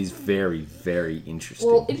because it is very, very interesting.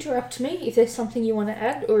 Well, interrupt me if there's something you want to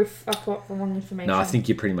add or if I've got the wrong information. No, I think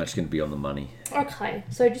you're pretty much going to be on the money. Okay,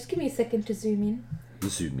 so just give me a second to zoom in.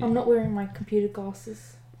 Zoom in. I'm not wearing my computer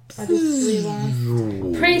glasses. I just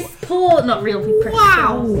realised. Press pause. Not really. Press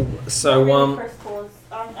pause. So, Press pause.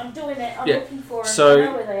 I'm doing it. I'm yeah. looking for them. So, I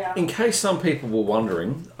know where they are. in case some people were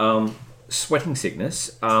wondering, sweating sickness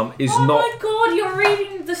is Oh not. my god, you're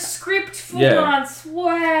reading the script for Yeah. once.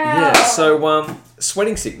 Wow. Yeah, so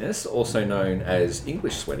sweating sickness, also known as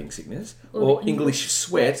English sweating sickness, or English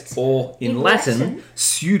sweat, or in Latin,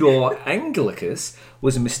 pseudo-anglicus,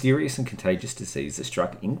 was a mysterious and contagious disease that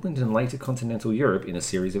struck England and later continental Europe in a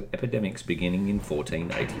series of epidemics beginning in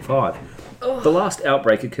 1485. The last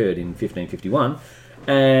outbreak occurred in 1551,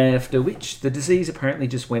 after which the disease apparently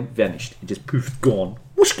just vanished. It just poofed, gone,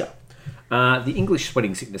 whooshka. The English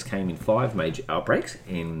sweating sickness came in 5 major outbreaks.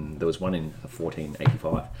 There was one in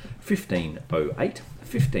 1485, 1508,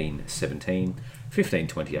 1517,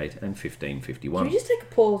 1528, and 1551. Can you just take a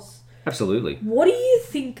pause? Absolutely. What do you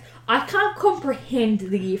think? I can't comprehend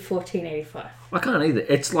the year 1485. I can't either.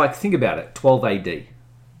 It's like, think about it, 12 AD.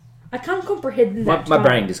 I can't comprehend that. My time.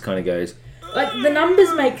 brain just kind of goes, Like, the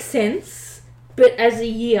numbers make sense, but as a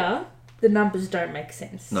year, the numbers don't make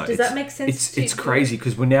sense. no, Does that make sense? It's crazy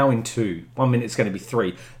because we're now in 2. 1 minute it's going to be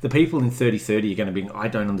 3. The people in 3030 are going to be, I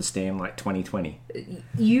don't understand, like 2020.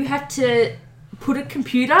 You had to put a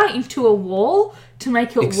computer into a wall to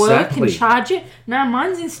make it work and charge it. No,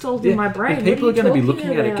 mine's installed in my brain. And people are What going to be talking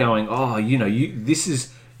looking at it about? going, oh,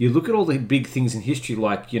 you look at all the big things in history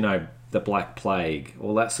like, the Black Plague,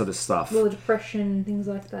 all that sort of stuff. The Depression, things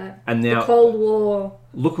like that. And now, the Cold War.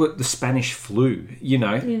 look at the Spanish flu,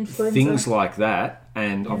 Influenza. things like that.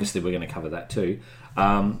 And obviously we're going to cover that too.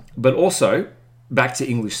 But also, back to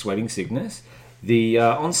English sweating sickness, the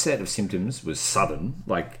onset of symptoms was sudden,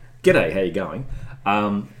 like, g'day, how you going?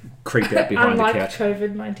 Creeped out behind the Unlike couch.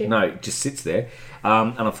 COVID-19. No, it just sits there.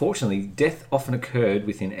 And unfortunately, death often occurred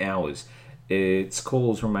within hours. Its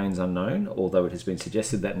cause remains unknown, although it has been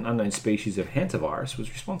suggested that an unknown species of hantavirus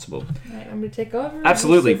was responsible. Right, I'm going to take over.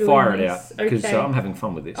 Absolutely, We're fire doing it out, this. because Okay. I'm having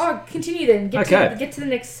fun with this. Oh, continue then. Get to the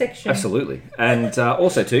next section. Absolutely. And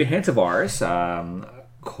also, too, hantavirus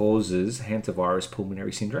causes hantavirus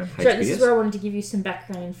pulmonary syndrome, HPS. So this is where I wanted to give you some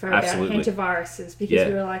background info Absolutely. about hantaviruses, because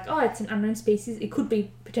we were like, oh, it's an unknown species. It could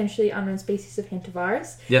be potentially unknown species of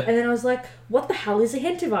hantavirus. Yep. And then I was like, what the hell is a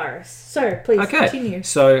hantavirus? So please continue.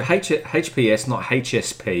 So HPS, not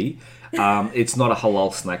HSP. It's not a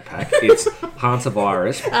halal snack pack. It's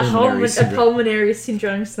hantavirus pulmonary A syndrome. pulmonary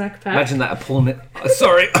syndrome snack pack. Imagine that, a pulmonary...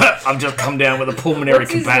 Sorry, I've just come down with a pulmonary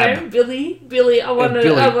What's his kebab. name? Billy, I want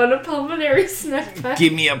Billy. a pulmonary snack pack.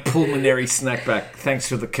 Give me a pulmonary snack pack. Thanks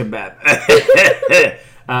for the kebab.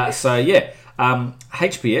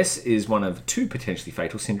 HPS is one of 2 potentially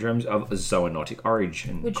fatal syndromes of zoonotic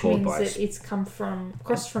origin, Which called means by that it's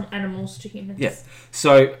crossed from animals to humans. Yeah.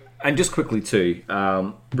 So, and just quickly too,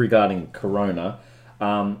 regarding corona,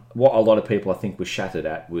 what a lot of people I think were shattered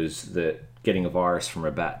at was that getting a virus from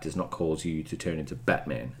a bat does not cause you to turn into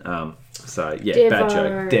Batman. So yeah, bad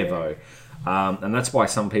joke, Devo. And that's why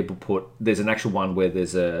some people there's an actual one where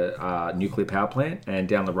there's a nuclear power plant, and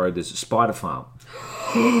down the road there's a spider farm.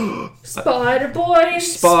 Spider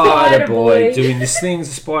Boy doing this thing as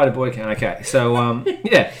a Spider Boy can. Okay, so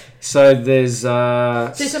yeah, so there's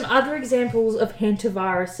so some other examples of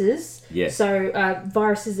hantaviruses. Yes. So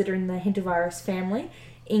viruses that are in the hantavirus family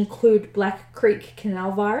include Black Creek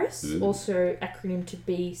Canal virus, also acronym to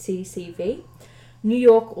BCCV, New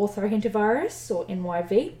York orthohantavirus or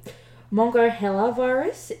NYV, Mongo Hela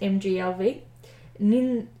virus MGLV,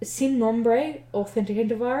 Sin Nombre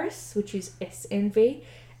orthohantavirus, which is SNV,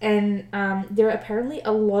 and there are apparently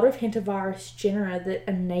a lot of hantavirus genera that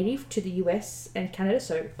are native to the US and Canada,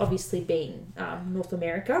 so obviously being North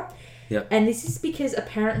America. Yep. And this is because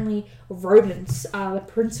apparently rodents are the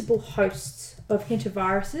principal hosts of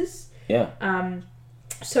hantaviruses. Yeah.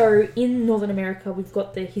 So in Northern America, we've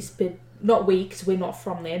got the Hispid, not we, because we're not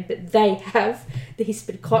from there, but they have the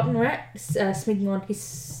Hispid cotton rat, Smygnon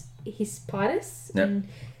hispidus, Yep. in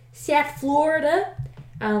South Florida,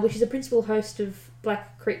 which is the principal host of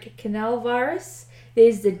Black Creek Canal virus.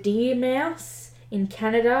 There's the deer mouse in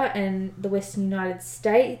Canada and the Western United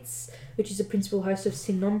States, which is the principal host of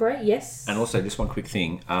Sin Nombre, yes. And also, just one quick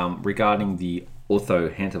thing regarding the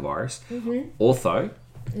orthohantavirus. Ortho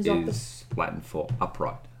is Latin for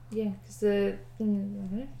upright. Yeah, because the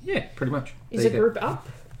thing... Yeah, pretty much. Is the group up?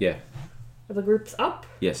 Yeah. Are the groups up?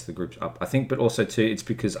 Yes, the group's up. I think, but also too, it's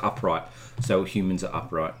because upright. So humans are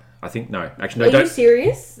upright. I think no. Actually, no. Are you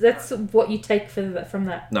serious? That's what you take from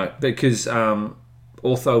that? No, because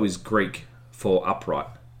ortho is Greek for upright.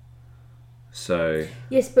 So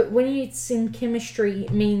yes, but when it's in chemistry,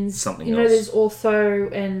 it means something you know, else. there's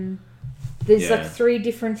ortho and there's Yeah. like 3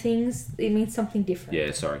 different things. It means something different.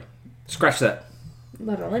 yeah, sorry. Scratch that.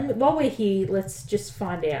 Hold on, while we're here, let's just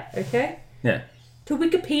find out, okay? Yeah. To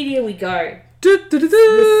Wikipedia we go. There's such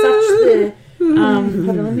the hold on,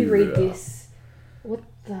 let me read this. What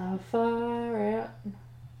the far out?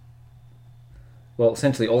 Well,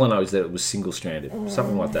 essentially, all I know is that it was single-stranded,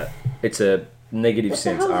 something like that. It's a negative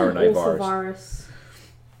sense RNA virus.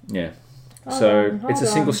 Yeah. So Hold it's a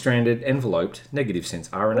on. single-stranded, enveloped, negative sense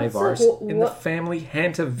RNA What's the virus in the what? family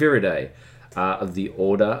Hantaviridae of the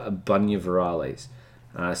order Bunyavirales.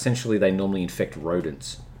 Essentially, they normally infect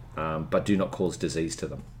rodents, but do not cause disease to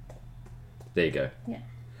them. There you go.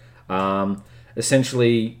 Yeah.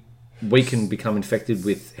 Essentially, we can become infected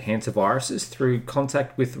with hantaviruses through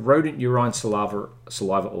contact with rodent urine, saliva,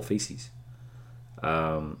 or feces.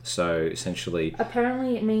 So essentially,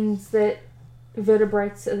 Apparently it means that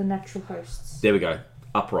vertebrates are the natural hosts. there we go.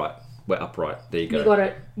 Upright. We're upright. There you go. You got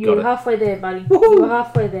it. You Got were it. halfway there, buddy. You were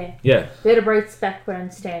halfway there. Yeah. Vertebrates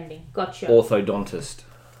background standing. Gotcha. Orthodontist.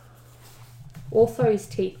 Ortho is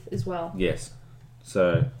teeth as well. Yes.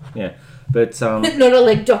 So yeah, but Not a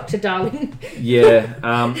leg doctor, darling.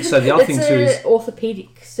 yeah. So the other thing too is It's an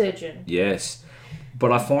orthopedic surgeon. yes,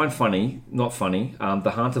 but I find not funny.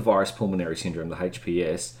 The hantavirus pulmonary syndrome, the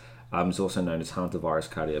HPS, is also known as hantavirus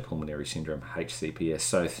cardiopulmonary syndrome, HCPS.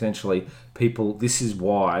 So essentially, this is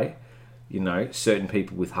why, certain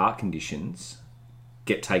people with heart conditions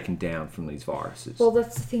get taken down from these viruses. Well,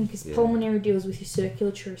 that's the thing, because pulmonary deals with your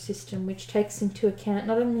circulatory system, which takes into account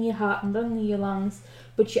not only your heart and not only your lungs,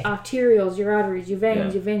 but your arterioles, your arteries, your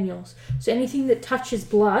veins, your venules. So anything that touches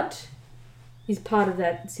blood is part of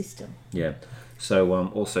that system. Yeah. So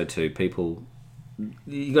also too, people,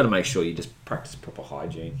 you got to make sure you just practice proper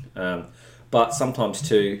hygiene. But sometimes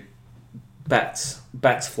too, bats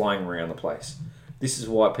flying around the place. This is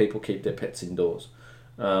why people keep their pets indoors.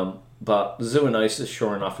 But zoonosis,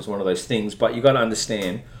 sure enough, is one of those things. But you got to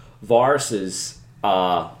understand, viruses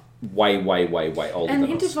are way older And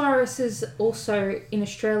than us. hantaviruses also, in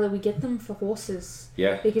Australia, we get them for horses.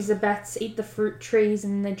 Yeah. Because the bats eat the fruit trees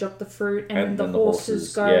and they drop the fruit, and then the the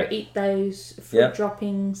horses horses, go eat those fruit Yep.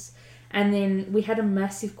 droppings. And then we had a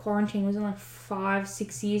massive quarantine, wasn't it, like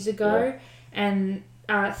 5-6 years ago? And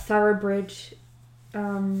thoroughbred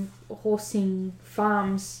horsing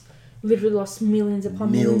farms literally lost millions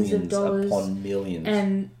upon millions of dollars. upon millions.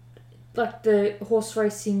 And like the horse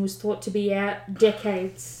racing was thought to be out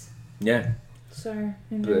decades. Yeah. So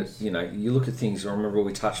who But, knows? you look at things, I remember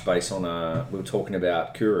we touched base on, we were talking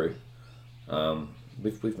about Kuru.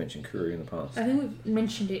 We've mentioned Kuru in the past. I think we've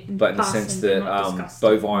mentioned it in But in the passing, sense but that not discussed.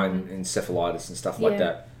 bovine encephalitis and stuff like Yeah.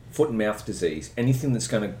 that, foot and mouth disease, anything that's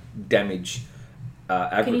going to damage Can you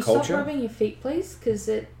stop agriculture, rubbing your feet, please? Because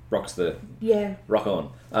rocks the yeah. rock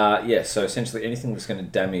on. So essentially anything that's going to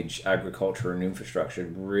damage agriculture and infrastructure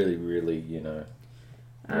really,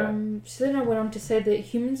 So then I went on to say that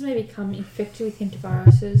humans may become infected with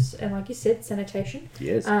hantaviruses, and like you said, sanitation.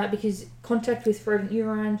 Yes. Because contact with rodent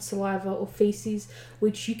urine, saliva, or feces,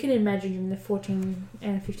 which you can imagine in the 14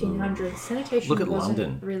 and 1500s, sanitation Look at wasn't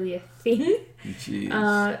London. really a thing.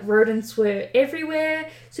 Jeez. Rodents were everywhere.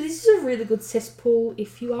 So this is a really good cesspool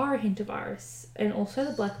if you are a hantavirus. And also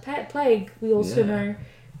the Black Plague, we also know,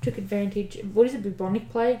 took advantage. What is it, bubonic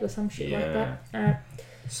plague or some shit like that?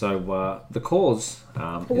 So the cause.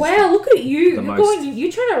 Wow, look at you!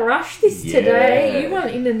 You're trying to rush this Yeah. today. You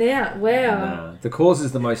want in and out. Wow. The cause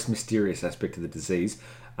is the most mysterious aspect of the disease,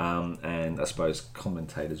 and I suppose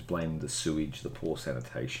commentators blame the sewage, the poor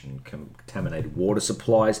sanitation, contaminated water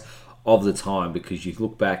supplies of the time, because you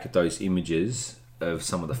look back at those images of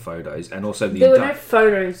some of the photos, and also there were no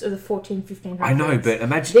photos of the 1500s. I know, but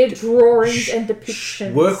imagine they're drawings and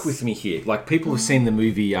depictions. Work with me here. Like, people have seen the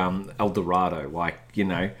movie El Dorado. Like, you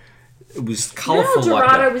know, it was colourful. El like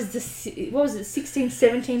Dorado that. was what was it, 16,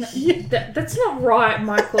 17? Yeah. That's not right,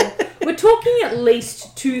 Michael. We're talking at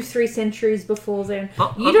least 2-3 centuries before then.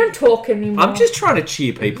 You don't talk anymore. I'm just trying to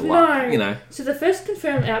cheer people up, you know. So the first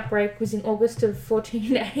confirmed outbreak was in August of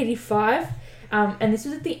 1485. And this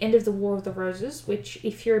was at the end of the War of the Roses, which,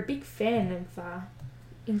 if you're a big fan of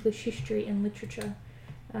English history and literature,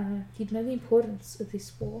 you'd know the importance of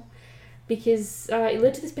this war, because it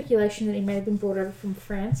led to the speculation that it may have been brought over from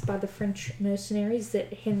France by the French mercenaries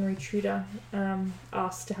that Henry Tudor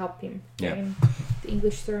asked to help him gain the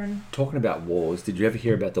English throne. Talking about wars, did you ever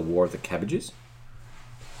hear about the War of the Cabbages?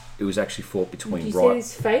 It was actually fought between... Did you see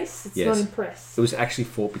his face? It's not impressed. It was actually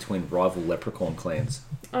fought between rival leprechaun clans.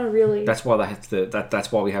 Oh, really? That's why they have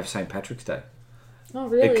that's why we have St. Patrick's Day. Oh,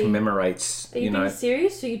 really? It commemorates, Are you being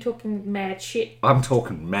serious, or are you talking mad shit? I'm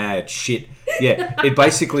talking mad shit. Yeah, it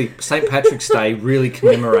basically, St. Patrick's Day really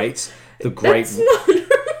commemorates the great... That's not...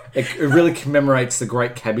 It really commemorates the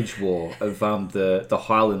Great Cabbage War of the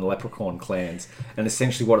Highland leprechaun clans, and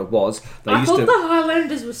essentially what it was, I thought the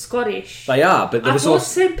Highlanders were Scottish. They are, but there was also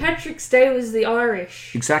St. Patrick's Day was the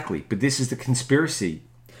Irish. Exactly, but this is the conspiracy.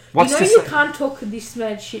 You can't talk this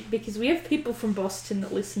mad shit because we have people from Boston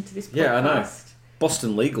that listen to this podcast. Yeah, I know.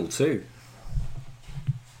 Boston legal too.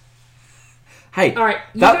 Hey, all right,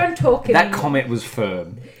 don't talk anymore. That comment was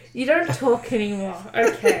firm. You don't talk anymore.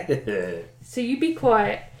 Okay. So you be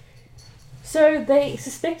quiet. So they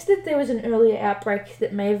suspected that there was an earlier outbreak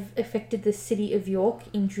that may have affected the city of York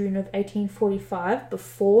in June of 1845,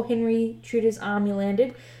 before Henry Tudor's army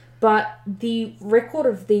landed, but the record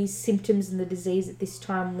of these symptoms and the disease at this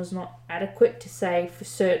time was not adequate to say for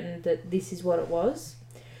certain that this is what it was.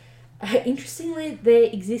 Interestingly, there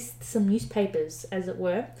exist some newspapers, as it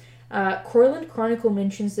were. Croyland Chronicle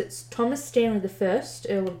mentions that Thomas Stanley I,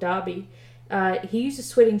 Earl of Derby, he used a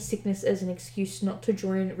sweating sickness as an excuse not to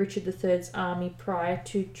join Richard III's army prior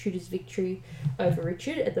to Tudor's victory over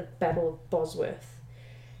Richard at the Battle of Bosworth.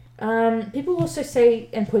 People also say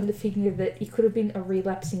and point the finger that it could have been a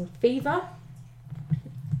relapsing fever.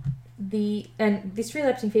 And this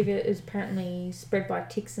relapsing fever is apparently spread by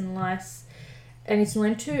ticks and lice, and it's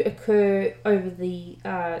known to occur over the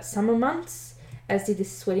summer months, as did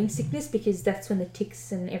this sweating sickness, because that's when the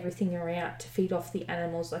ticks and everything are out to feed off the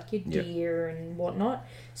animals, like your deer and whatnot.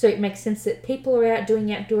 So it makes sense that people are out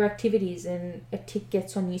doing outdoor activities and a tick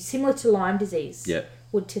gets on you, similar to Lyme disease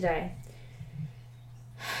would today.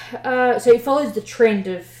 So it follows the trend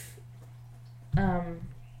of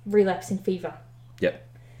relapsing fever. Yep.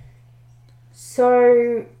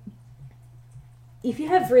 So if you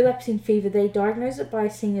have relapsing fever, they diagnose it by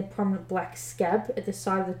seeing a prominent black scab at the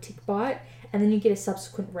side of the tick bite, and then you get a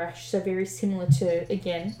subsequent rash, so very similar to,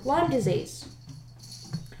 again, Lyme disease.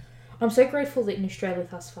 I'm so grateful that in Australia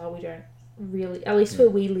thus far we don't really, at least where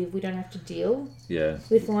we live, we don't have to deal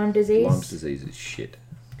with Lyme disease. Lyme disease is shit.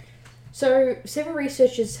 So, several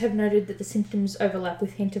researchers have noted that the symptoms overlap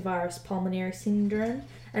with hantavirus pulmonary syndrome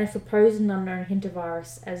and have proposed an unknown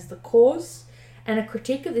hantavirus as the cause. And a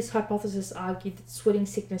critique of this hypothesis argued that sweating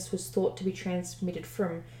sickness was thought to be transmitted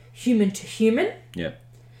from human to human. Yeah.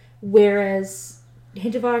 Whereas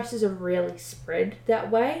hantaviruses are rarely spread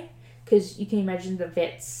that way, because you can imagine the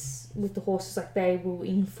vets with the horses, like they were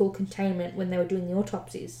in full containment when they were doing the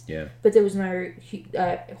autopsies. Yeah. But there was no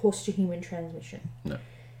horse to human transmission. No.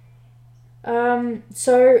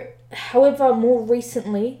 So, however, more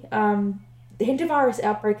recently, the hantavirus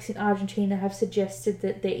outbreaks in Argentina have suggested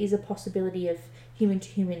that there is a possibility of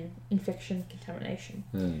human-to-human infection contamination.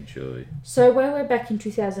 Joy. So, way back in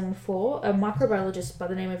 2004, a microbiologist by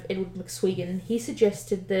the name of Edward McSwiggan, he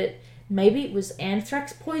suggested that maybe it was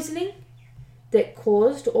anthrax poisoning that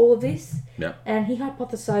caused all of this. Yeah. And he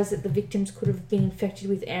hypothesized that the victims could have been infected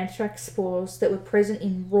with anthrax spores that were present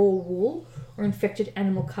in raw wool or infected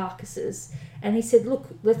animal carcasses. And he said, look,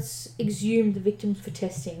 let's exhume the victims for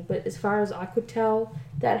testing. But as far as I could tell,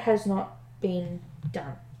 that has not been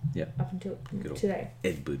done up until today.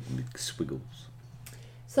 Edward McSwiggles.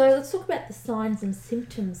 So let's talk about the signs and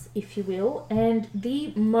symptoms, if you will. And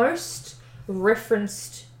the most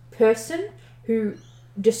referenced person who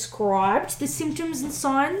described the symptoms and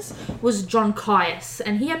signs was John Caius.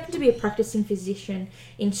 And he happened to be a practicing physician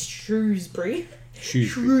in Shrewsbury.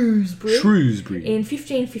 Shrewsbury. In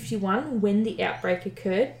 1551, when the outbreak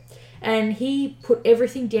occurred. And he put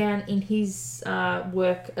everything down in his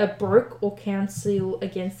work, A Broke or Counsel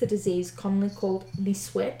Against the Disease, commonly called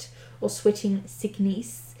Niswet, or Sweating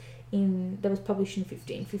Sickness, that was published in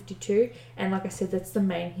 1552. And like I said, that's the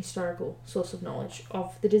main historical source of knowledge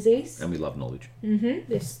of the disease. And we love knowledge.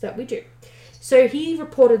 Mm-hmm. Yes, that we do. So he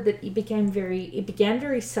reported that it began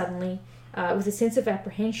very suddenly, with a sense of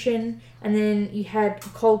apprehension, and then you had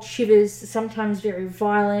cold shivers, sometimes very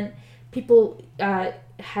violent. People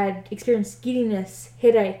had experienced giddiness,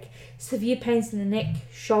 headache, severe pains in the neck,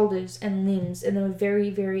 shoulders, and limbs, and they were very,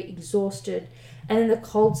 very exhausted. And then the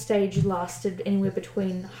cold stage lasted anywhere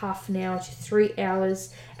between half an hour to 3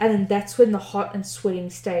 hours, and then that's when the hot and sweating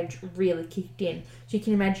stage really kicked in. So you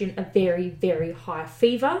can imagine a very, very high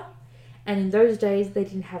fever, and in those days they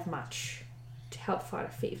didn't have much to help fight a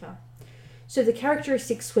fever. So the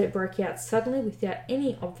characteristic sweat broke out suddenly without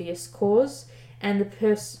any obvious cause, and the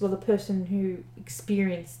person who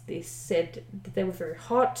experienced this said that they were very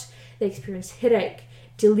hot, they experienced headache,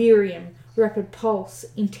 delirium, rapid pulse,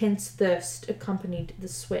 intense thirst accompanied the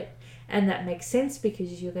sweat. And that makes sense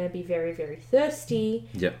because you're going to be very, very thirsty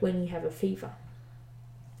when you have a fever.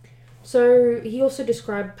 So he also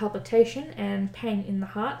described palpitation and pain in the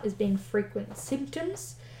heart as being frequent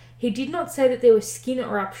symptoms. He did not say that there were skin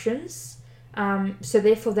eruptions, so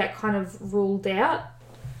therefore that kind of ruled out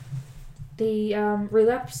the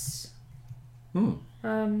relapse. Relapsing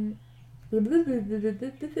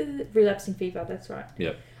fever, that's right.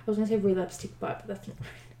 Yep. I was going to say relapse tick bite, but that's not right.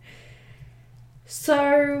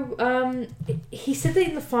 So he said that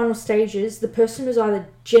in the final stages, the person was either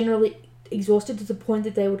generally exhausted to the point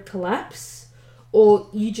that they would collapse, or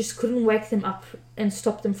you just couldn't wake them up and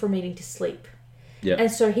stop them from needing to sleep. Yeah.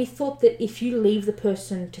 And so he thought that if you leave the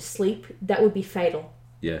person to sleep, that would be fatal.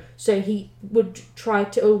 Yeah. So he would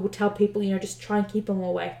would tell people, just try and keep them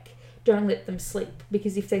awake. Don't let them sleep,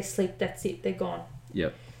 because if they sleep, that's it, they're gone.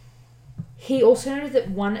 Yep. He also noted that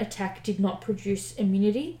one attack did not produce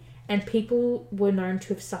immunity, and people were known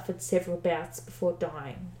to have suffered several bouts before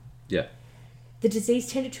dying. Yeah. The disease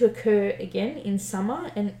tended to occur again in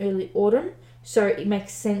summer and early autumn, so it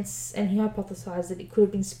makes sense, and he hypothesized that it could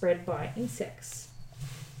have been spread by insects.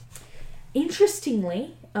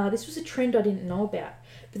 Interestingly, this was a trend I didn't know about,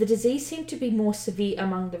 but the disease seemed to be more severe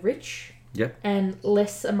among the rich and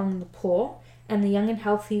less among the poor, and the young and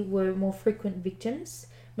healthy were more frequent victims,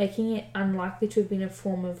 making it unlikely to have been a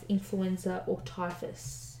form of influenza or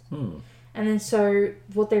typhus. And then so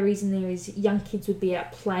what they reason there is young kids would be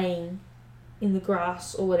out playing in the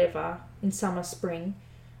grass or whatever in summer, spring.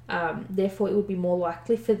 Therefore, it would be more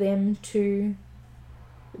likely for them to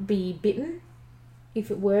be bitten if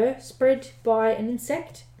it were spread by an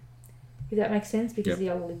insect, if that makes sense, because the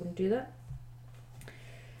elderly wouldn't do that.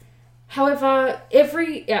 However,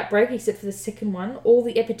 every outbreak, except for the second one, all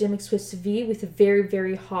the epidemics were severe with a very,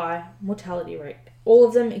 very high mortality rate. All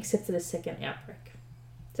of them except for the second outbreak.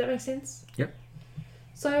 Does that make sense? Yep.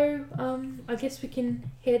 So, I guess we can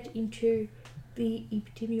head into the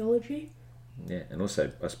epidemiology. Yeah, and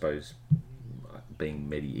also, I suppose, being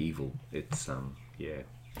medieval, it's, A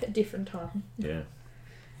different time. Yeah.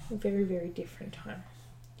 A very, very different time.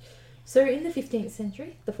 So, in the 15th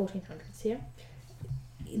century, the 1400s here,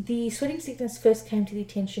 the sweating sickness first came to the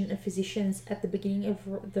attention of physicians at the beginning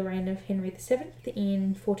of the reign of Henry VII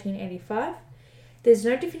in 1485. There's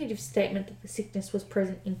no definitive statement that the sickness was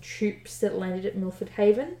present in troops that landed at Milford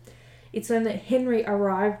Haven. It's known that Henry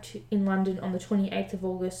arrived in London on the 28th of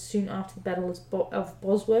August, soon after the Battle of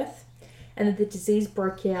Bosworth, and that the disease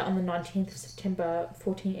broke out on the 19th of September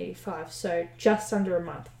 1485, so just under a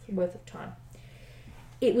month worth of time.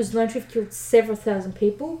 It was known to have killed several thousand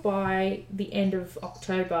people by the end of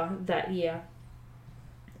October that year.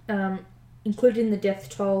 Included in the death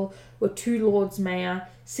toll were 2 Lords Mayor,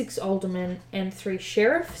 6 aldermen, and 3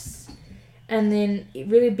 sheriffs. And then it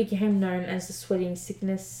really became known as the sweating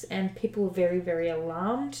sickness, and people were very, very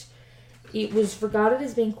alarmed. It was regarded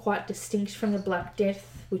as being quite distinct from the Black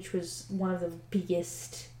Death, which was one of the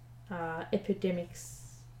biggest epidemics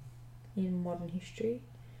in modern history.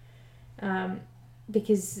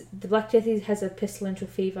 Because the Black Death has a pestilential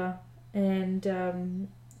fever, and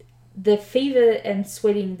the fever and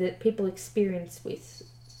sweating that people experience with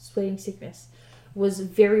sweating sickness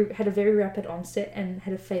had a very rapid onset and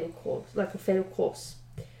had a fatal course.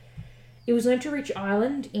 It was known to reach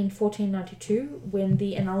Ireland in 1492 when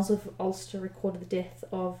the Annals of Ulster recorded the death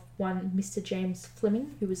of one Mr. James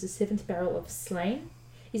Fleming, who was the 7th Baron of Slane.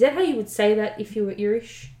 Is that how you would say that if you were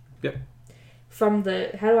Irish? Yep. From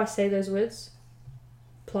the, how do I say those words?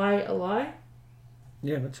 Ply a lie?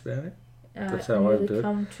 Yeah, that's about it. That's how I do it.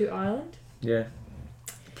 Come to Ireland? Yeah.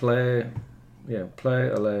 Play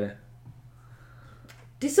a lay.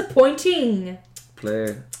 Disappointing!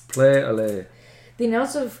 Play a lay. The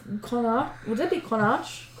Annals of Connacht, would that be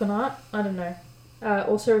Connacht? I don't know.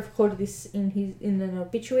 Also recorded this in an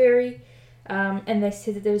obituary, and they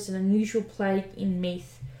said that there was an unusual plague in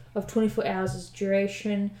Meath of 24 hours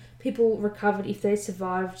duration. People recovered if they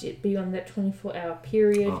survived it beyond that 24-hour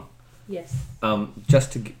period. Oh. Yes.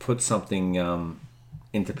 Just to put something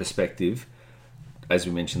into perspective, as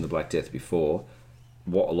we mentioned the Black Death before,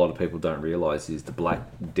 what a lot of people don't realise is the Black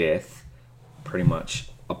Death pretty much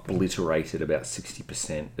obliterated about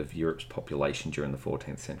 60% of Europe's population during the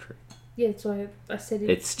 14th century. Yeah, that's why I said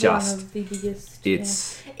it's just one of the biggest.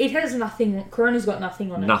 It's yeah. It has nothing. Corona's got nothing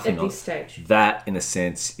on it at this stage. That, in a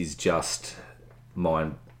sense, is just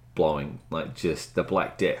mind blowing. Like, just the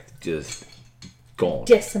Black Death, just gone,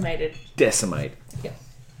 decimated. Yeah.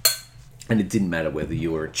 And it didn't matter whether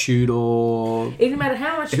you were a Tudor. It didn't matter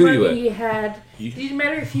how much money you had. It didn't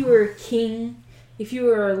matter if you were a king, if you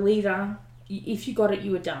were a leader. If you got it,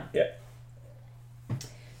 you were done. Yeah.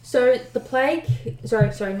 So the plague...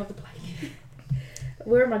 Sorry, not the plague.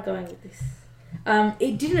 Where am I going with this?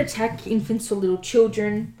 It didn't attack infants or little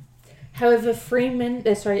children. However,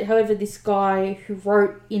 this guy who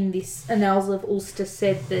wrote in this Annals of Ulster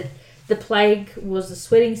said that the plague was a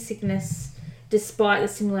sweating sickness, despite the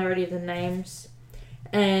similarity of the names,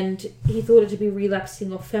 and he thought it to be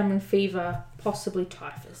relapsing or famine fever, possibly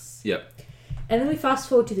typhus. Yep. And then we fast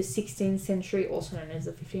forward to the 16th century, also known as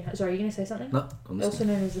the 1500s. Sorry, are you going to say something? No, I'm listening. Also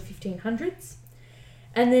known as the 1500s.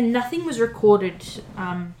 And then nothing was recorded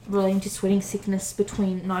relating to sweating sickness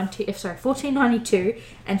between 1492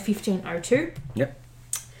 and 1502. Yep.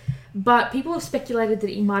 But people have speculated that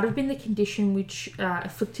it might have been the condition which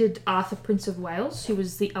afflicted Arthur, Prince of Wales, who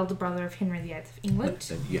was the elder brother of Henry VIII of England.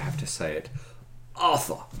 Then you have to say it.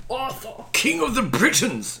 Arthur, King of the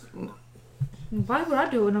Britons. Why would I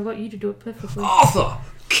do it when I got you to do it perfectly? Arthur,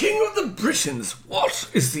 King of the Britons, what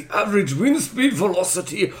is the average wind speed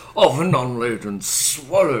velocity of an unladen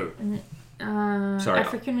swallow? Sorry.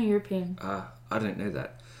 African or European? I don't know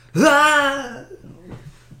that.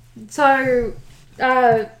 So,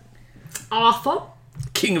 Arthur,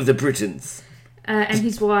 King of the Britons, and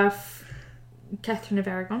his wife, Catherine of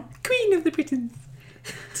Aragon, Queen of the Britons,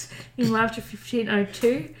 in March of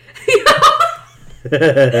 1502.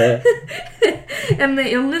 And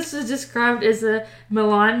the illness was described as a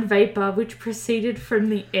malign vapour which proceeded from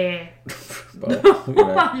the air.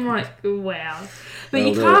 Well, I'm like, wow. But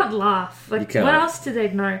you can't laugh. Like, what else do they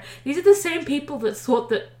know? These are the same people that thought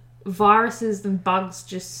that viruses and bugs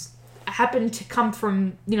just happened to come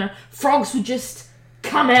from, frogs would just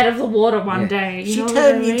come out of the water one day. She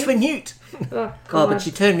turned me into a newt. Oh, but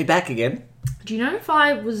she turned me back again. Do you know if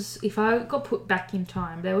I got put back in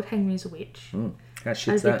time, they would hang me as a witch? How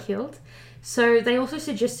shit's that? I'd be killed. So they also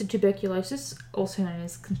suggested tuberculosis, also known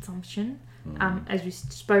as consumption, as we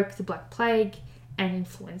spoke, the Black Plague, and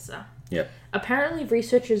influenza. Yep. Apparently,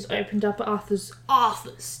 researchers opened up Arthur's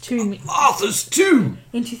tomb. Arthur's tomb!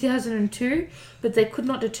 In 2002, but they could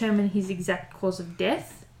not determine his exact cause of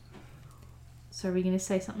death. So are we going to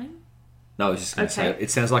say something? No, I was just going to say, it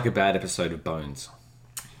sounds like a bad episode of Bones.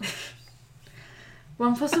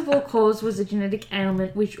 One possible cause was a genetic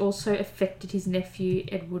ailment which also affected his nephew,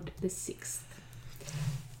 Edward VI.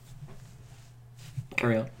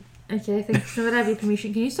 Carry on. Okay, thanks. Now that I have your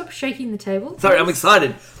permission, can you stop shaking the table? Sorry, I'm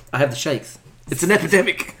excited. I have the shakes. It's an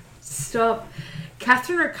epidemic. Stop.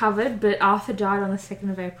 Catherine recovered, but Arthur died on the 2nd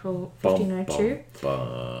of April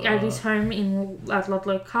 1502 at his home at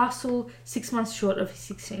Ludlow Castle, 6 months short of his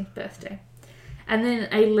 16th birthday. And then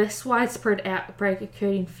a less widespread outbreak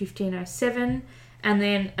occurred in 1507, and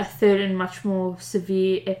then a third and much more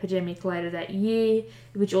severe epidemic later that year,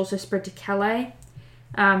 which also spread to Calais.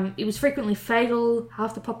 It was frequently fatal.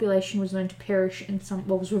 Half the population was known to perish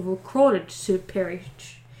was recorded to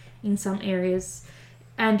perish in some areas,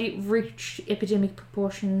 and it reached epidemic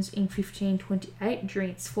proportions in 1528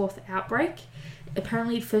 during its fourth outbreak.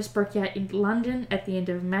 Apparently, it first broke out in London at the end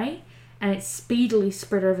of May, and it speedily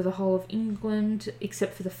spread over the whole of England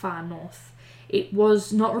except for the far north. It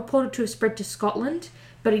was not reported to have spread to Scotland,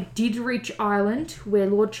 but it did reach Ireland, where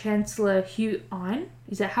Lord Chancellor Hugh Ine,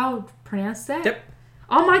 is that how I pronounce that? Yep.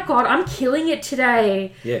 Oh my god, I'm killing it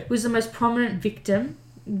today. Yeah. Was the most prominent victim,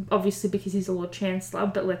 obviously because he's a Lord Chancellor,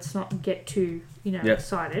 but let's not get too,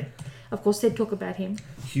 excited. Of course, they'd talk about him.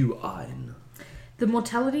 Hugh Ine. The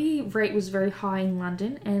mortality rate was very high in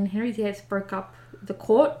London, and Henry VIII broke up the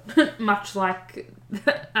court, much like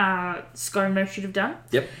ScoMo should have done.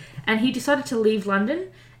 Yep. And he decided to leave London,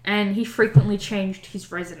 and he frequently changed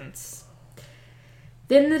his residence.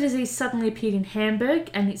 Then the disease suddenly appeared in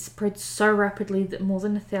Hamburg, and it spread so rapidly that more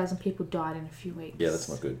than 1,000 people died in a few weeks. Yeah, that's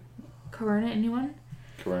not good. Corona, anyone?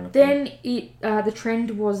 Corona. Then the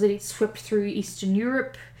trend was that it swept through Eastern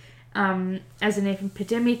Europe as an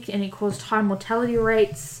epidemic, and it caused high mortality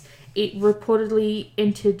rates. It reportedly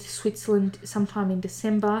entered Switzerland sometime in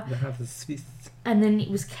December. They have the Swiss. And then it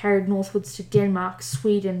was carried northwards to Denmark,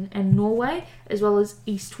 Sweden and Norway, as well as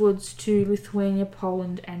eastwards to Lithuania,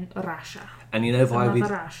 Poland and Russia. And you know why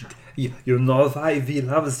Russia. you know why we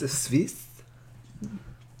love the Swiss?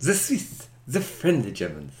 The Swiss, the friendly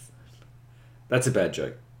Germans. That's a bad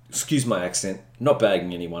joke. Excuse my accent. Not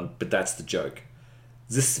bagging anyone, but that's the joke.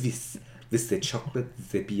 The Swiss, with their chocolate,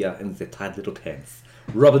 their beer and their tight little pants.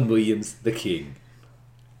 Robin Williams, the king.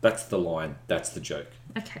 That's the line. That's the joke.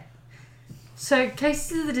 Okay. So,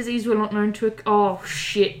 cases of the disease were not known to... Oh,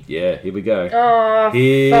 shit. Yeah, here we go. Oh,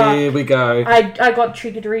 Here we go. I got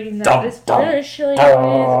triggered reading that, Dum, especially with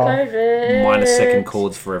COVID. Minus second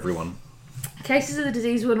chords for everyone. Cases of the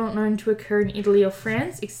disease were not known to occur in Italy or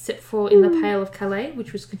France, except for in the Pale of Calais,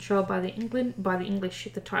 which was controlled by the English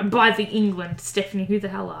at the time. By the England. Stephanie, who the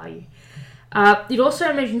hell are you? It also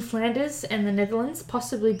emerged in Flanders and the Netherlands,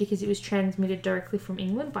 possibly because it was transmitted directly from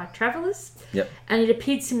England by travellers. Yep. And it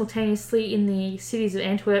appeared simultaneously in the cities of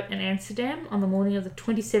Antwerp and Amsterdam on the morning of the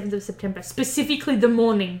 27th of September. Specifically the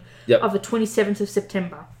morning of the 27th of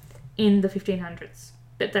September in the 1500s.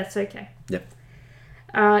 But that's okay. Yep.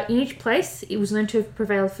 In each place, it was known to have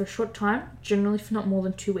prevailed for a short time, generally for not more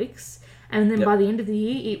than 2 weeks. And then by the end of the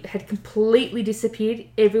year, it had completely disappeared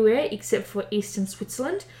everywhere except for eastern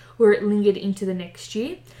Switzerland, where it lingered into the next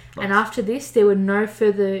year. Nice. And after this, there were no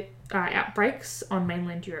further outbreaks on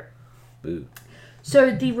mainland Europe. Boo.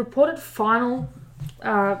 So the reported final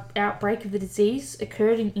outbreak of the disease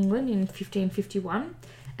occurred in England in 1551.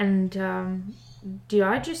 And did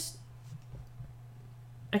I just...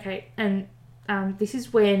 Okay, and this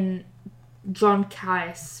is when John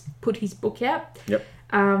Caius put his book out. Yep.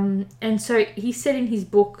 And so he said in his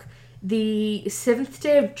book, the 7th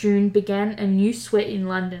day of June began a new sweat in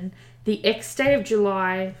London. The X day of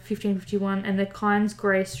July 1551 and the Kynes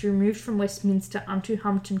Grace removed from Westminster unto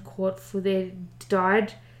Hampton Court, for there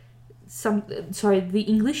died the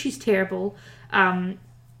English is terrible.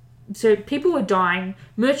 So people were dying,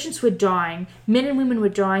 merchants were dying, men and women were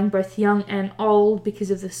dying, both young and old, because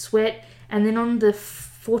of the sweat. And then on the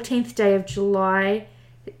 14th day of July,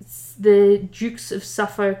 the Dukes of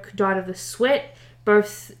Suffolk died of the sweat,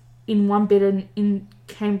 both in one bed in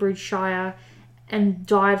Cambridgeshire, and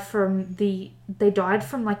died from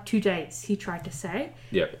like 2 days, he tried to say.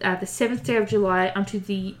 Yep. The 7th day of July unto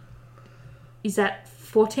the... Is that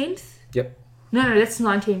 14th? Yep. No, that's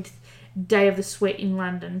 19th day of the sweat in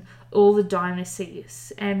London. All the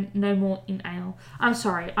dynasties, and no more in ale. I'm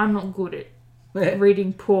sorry, I'm not good at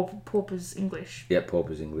reading Pauper's English. Yeah,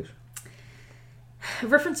 Pauper's English.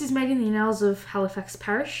 Reference is made in the Annals of Halifax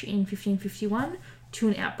Parish in 1551 to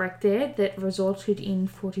an outbreak there that resulted in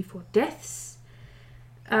 44 deaths.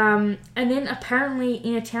 And then apparently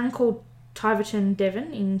in a town called Tiverton,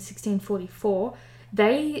 Devon in 1644,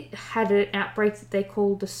 they had an outbreak that they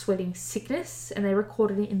called the sweating sickness, and they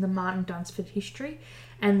recorded it in the Martin Dunsford history.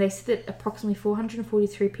 And they said that approximately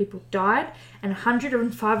 443 people died, and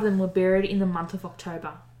 105 of them were buried in the month of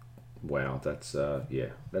October. Wow, that's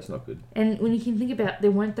that's not good. And when you can think about,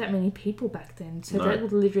 there weren't that many people back then, so that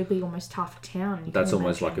would literally be almost half a town. That's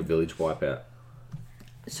almost like a village wipeout.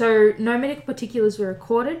 So no medical particulars were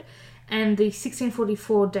recorded, and the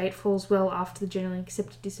 1644 date falls well after the generally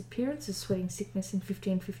accepted disappearance of sweating sickness in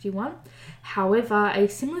 1551. However, a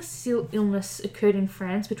similar illness occurred in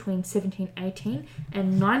France between 1718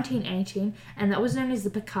 and 1918, and that was known as the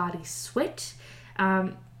Picardy sweat.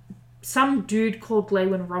 Some dude called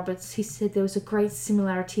Lewin Roberts, he said there was a great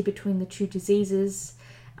similarity between the two diseases.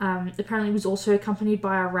 Apparently it was also accompanied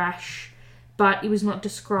by a rash, but it was not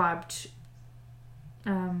described.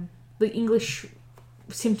 The English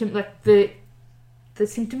symptom, like the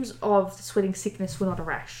symptoms of the sweating sickness were not a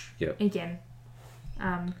rash. Yep. Again.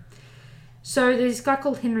 So there's this guy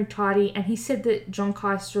called Henry Tidy, and he said that John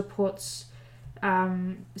Kai's reports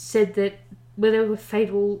said that where they were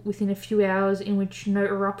fatal within a few hours in which no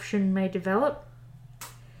eruption may develop.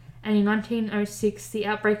 And in 1906, the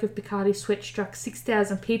outbreak of Picardy sweat struck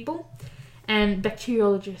 6,000 people, and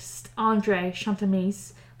bacteriologist Andre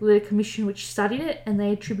Chantemesse led a commission which studied it, and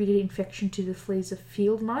they attributed infection to the fleas of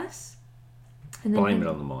field mice. And then Blame it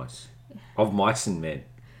on the mice. Of mice and men.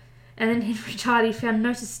 And then Henry Tidy found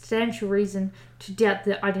no substantial reason to doubt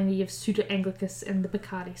the identity of Pseudo-Anglicus and the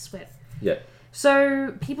Picardy sweat. Yeah.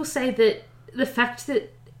 So people say that the fact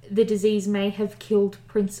that the disease may have killed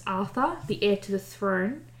Prince Arthur, the heir to the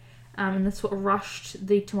throne, and that's what rushed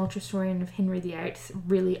the tumultuous reign of Henry VIII,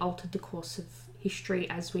 really altered the course of history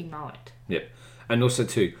as we know it. Yep. And also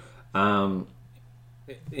too,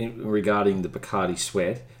 regarding the Picardy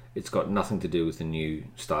sweat, it's got nothing to do with the new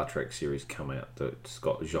Star Trek series come out that's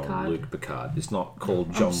got Jean-Luc Picard. It's not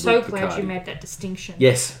called Jean-Luc Picard. I'm so glad you made that distinction.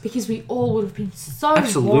 Yes. Because we all would have been so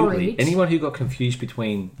Absolutely. worried. Anyone who got confused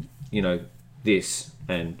between, this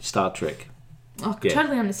and Star Trek. Oh,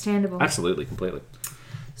 totally understandable. Absolutely, completely.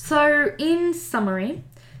 So, in summary,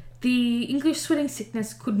 the English sweating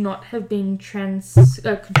sickness could not have been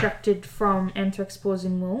contracted from anthrax spores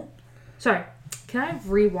in wool. Sorry, can I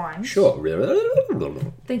rewind? Sure.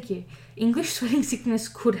 Thank you. English sweating sickness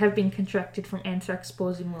could have been contracted from anthrax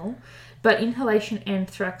spores in wool, but inhalation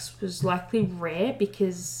anthrax was likely rare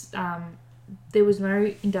because there was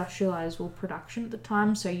no industrialized wool production at the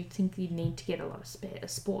time, so you'd think you'd need to get a lot of spare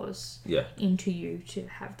spores into you to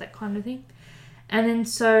have that kind of thing. And then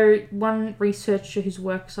so one researcher whose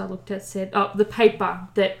works I looked at said, the paper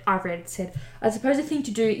that I read said, I suppose the thing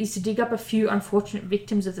to do is to dig up a few unfortunate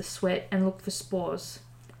victims of the sweat and look for spores.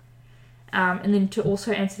 And then to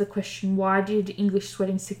also answer the question, why did English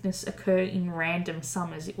sweating sickness occur in random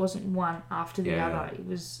summers? It wasn't one after the other. It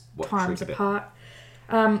was times apart.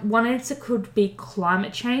 One answer could be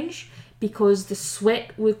climate change, because the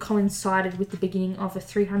sweat coincided with the beginning of a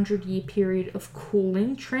 300-year period of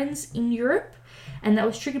cooling trends in Europe, and that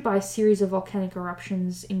was triggered by a series of volcanic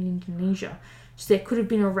eruptions in Indonesia. So there could have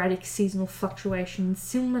been erratic seasonal fluctuations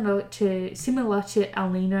similar to El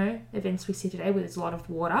Nino events we see today, where there's a lot of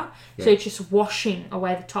water. Yeah. So it's just washing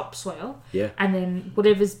away the topsoil. Yeah. And then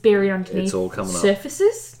whatever's buried underneath it's all coming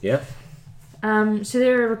surfaces. Up. Yeah. So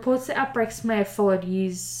there are reports that outbreaks may have followed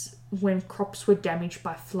years when crops were damaged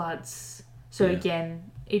by floods. So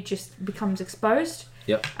again, it just becomes exposed.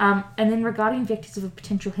 Yep. And then regarding vectors of a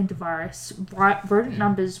potential hantavirus, rodent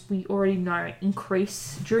numbers we already know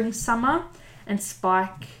increase during summer and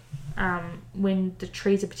spike when the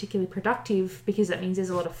trees are particularly productive, because that means there's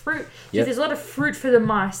a lot of fruit. If there's a lot of fruit for the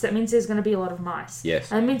mice, that means there's going to be a lot of mice.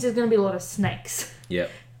 Yes. And that means there's going to be a lot of snakes.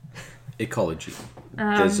 Yep. Ecology.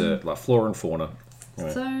 There's like flora and fauna.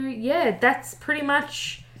 Right. So that's pretty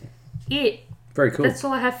much it. Very cool. That's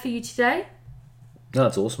all I have for you today. No,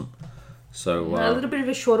 that's awesome. So a little bit of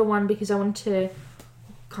a shorter one because I wanted to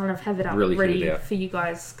kind of have it up really ready for you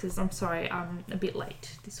guys, because I'm sorry I'm a bit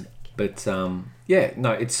late this week. But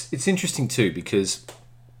it's interesting too, because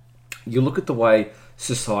you look at the way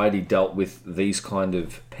society dealt with these kind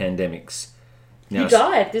of pandemics. Now, you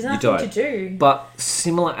died. There's nothing to do. But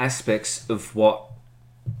similar aspects of what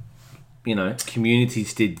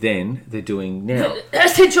communities did then, they're doing now.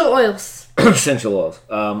 Essential oils. Essential oils.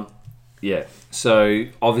 So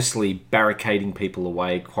obviously barricading people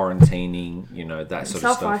away, quarantining, that sort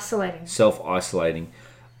of stuff. Self-isolating.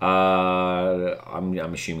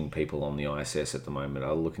 I'm assuming people on the ISS at the moment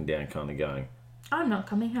are looking down, kind of going, I'm not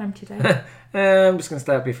coming home today. I'm just going to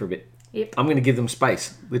stay up here for a bit. Yep. I'm going to give them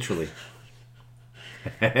space, literally.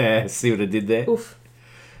 See what I did there? Oof.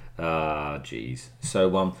 Jeez.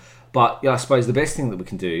 So, but I suppose the best thing that we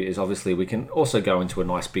can do is obviously we can also go into a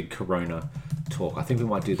nice big Corona talk. I think we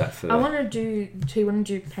might do that first. I want to do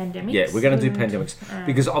pandemics. Yeah, we're going to do pandemics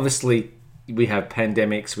because obviously we have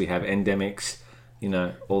pandemics, we have endemics,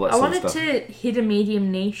 all that sort of stuff. I wanted to hit a medium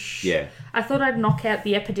niche. Yeah. I thought I'd knock out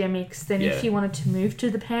the epidemics. Then if you wanted to move to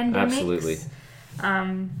the pandemics. Absolutely.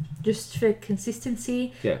 Just for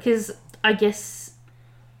consistency. Yeah. Because I guess...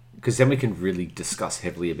 Because then we can really discuss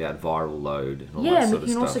heavily about viral load and all that sort of stuff.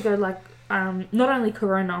 Yeah, we can also go not only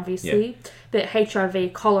corona, obviously, but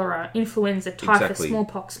HIV, cholera, influenza, typhus,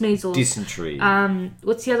 smallpox, measles. Dysentery.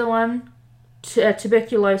 What's the other one?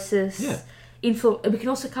 Tuberculosis. Yeah. We can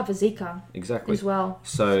also cover Zika. Exactly. As well.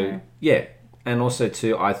 So. And also,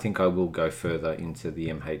 too, I think I will go further into the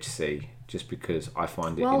MHC just because I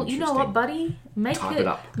find it interesting. Well, you know what, buddy? Make a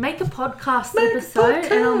podcast episode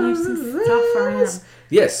and I'll move some stuff around.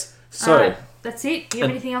 Yes. So that's it. Do you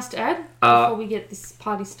have anything else to add before we get this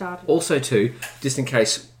party started? Also, too, just in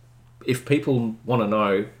case if people want to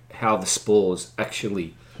know how the spores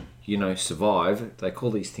actually, survive, they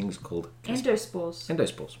call these things called Endospores.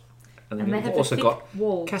 endospores. And then And they you've have also a thick got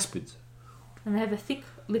wall. caspids. And they have a thick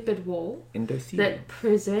lipid wall Endothelium. that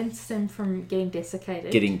prevents them from getting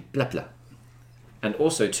desiccated. Getting blah blah. And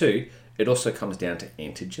also too, it also comes down to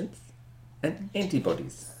antigens and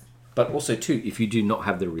antibodies. But also too, if you do not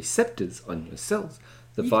have the receptors on your cells,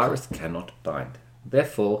 the virus cannot bind.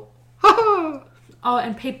 Therefore, Oh,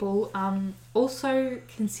 and people also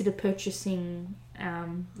consider purchasing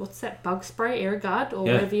what's that, bug spray, Airguard, or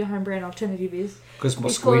whatever your home brand alternative is. because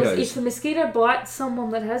Because mosquitoes, if the mosquito bites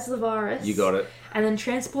someone that has the virus, you got it. and then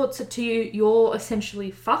transports it to you, you're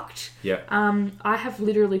essentially fucked. Yeah. I have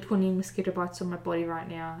literally 20 mosquito bites on my body right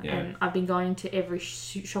now, Yeah. and I've been going to every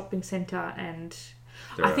shopping centre, and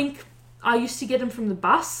There I are. think I used to get them from the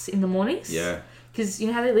bus in the mornings. Yeah. Because you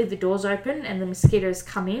know how they leave the doors open and the mosquitoes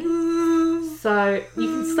come in? So you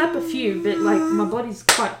can slap a few, but like my body's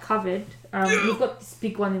quite covered. We've got this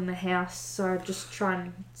big one in the house, so I just try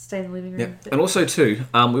and stay in the living room. Yeah. But And also too,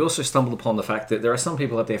 we also stumbled upon the fact that there are some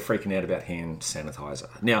people out there freaking out about hand sanitizer.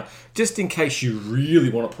 Now, just in case you really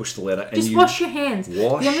want to push the letter, and just you wash your hands.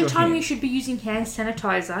 wash The only your time you hands. should be using hand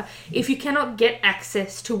sanitizer if you cannot get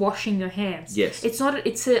access to washing your hands. Yes. It's not.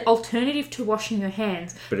 It's an alternative to washing your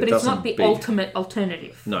hands, But but it it's not doesn't the be- ultimate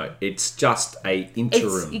alternative. No, it's just a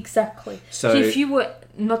interim. It's exactly. So- So if you were,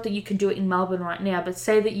 not that you can do it in Melbourne right now, but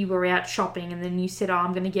say that you were out shopping and then you said, "Oh,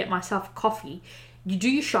 I'm going to get myself a coffee." You do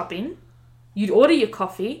your shopping, you'd order your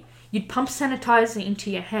coffee, you'd pump sanitizer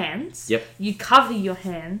into your hands. Yep. You'd cover your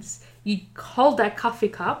hands. You'd hold that coffee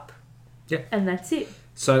cup. Yeah. And that's it.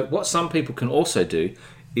 So what some people can also do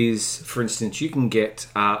is, for instance, you can get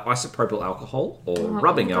isopropyl alcohol or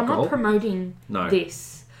rubbing I'm alcohol. not promoting No.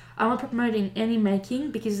 this. I'm not promoting any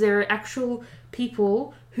making because there are actual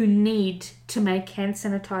people who need to make hand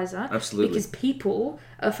sanitizer. Absolutely. Because people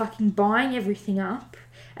are fucking buying everything up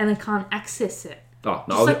and they can't access it. Oh,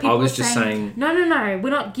 no, Just like I people was are just saying... No,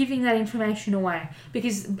 we're not giving that information away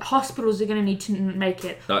because hospitals are going to need to make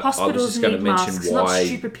it. No, I was Hospitals just going to need mention masks, why... not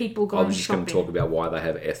stupid people I going was just shopping. going to talk about why they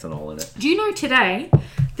have ethanol in it. Do you know today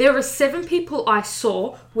there were 7 people I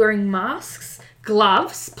saw wearing masks,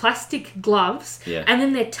 gloves, plastic gloves, Yeah. and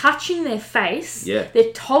then they're touching their face. Yeah.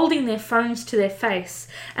 They're holding their phones to their face.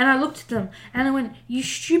 And I looked at them and I went, "You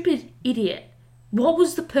stupid idiot. What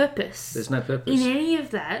was the purpose?" There's no purpose. In any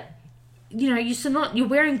of that. You're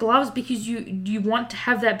wearing gloves because you want to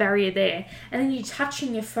have that barrier there, and then you're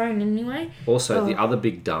touching your phone anyway. Also, the other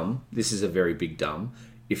big dumb, this is a very big dumb,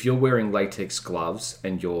 if you're wearing latex gloves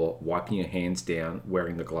and you're wiping your hands down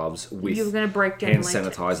wearing the gloves with You're going to break down hand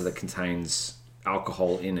latex. sanitizer that contains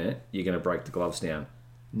alcohol in it, you're going to break the gloves down.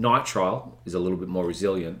 Nitrile is a little bit more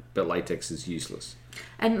resilient, but latex is useless.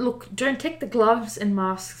 And look, don't take the gloves and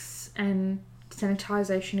masks and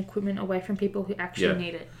sanitization equipment away from people who actually Yeah.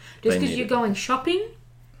 need it. They Just because need you're it. going shopping,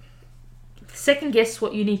 second guess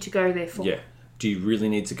what you need to go there for. Yeah. Do you really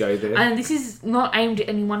need to go there? And this is not aimed at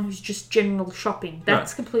anyone who's just general shopping.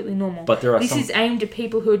 That's completely normal. But there are this some- is aimed at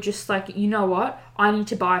people who are just like, you know what? I need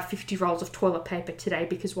to buy 50 rolls of toilet paper today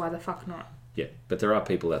because why the fuck not? Yeah, but there are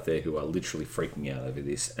people out there who are literally freaking out over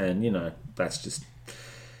this, and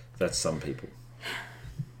that's some people.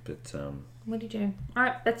 But What do you do?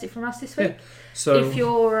 Alright, that's it from us this week. yeah, so If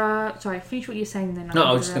you're... sorry, finish what you're saying then. no,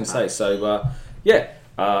 I was just going to say. So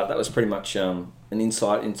that was pretty much an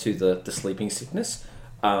insight into the sleeping sickness.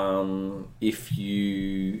 If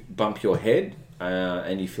you bump your head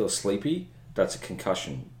and you feel sleepy, that's a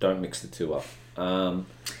concussion. Don't mix the two up.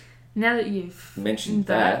 Now that you've Mentioned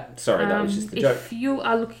that. Sorry, that was just the joke. If you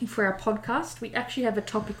are looking for our podcast, we actually have a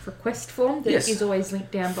topic request form that is Yes. always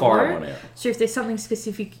linked down Fire below. one out. So if there's something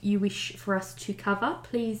specific you wish for us to cover,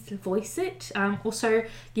 please voice it. Also,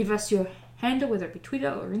 give us your handle, whether it be Twitter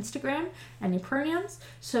or Instagram, and your pronouns,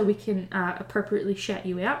 so we can appropriately shout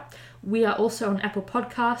you out. We are also on Apple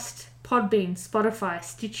Podcast, Podbean, Spotify,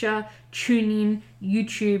 Stitcher, TuneIn,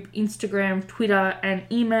 YouTube, Instagram, Twitter, and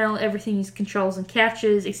email. Everything is Controls and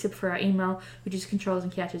Couches, except for our email, which is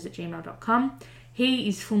controlsandcouches@gmail.com. He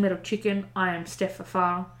is Full Metal Chicken. I am Steph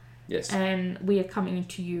Afar. Yes. And we are coming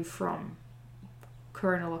to you from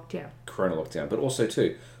Corona Lockdown. Corona lockdown, but also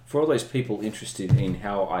too for all those people interested in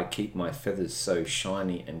how I keep my feathers so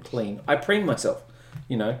shiny and clean, I preen myself.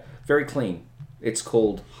 Very clean. It's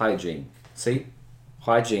called hygiene. See,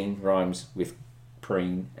 hygiene rhymes with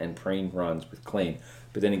preen, and preen rhymes with clean.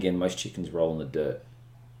 But then again, most chickens roll in the dirt.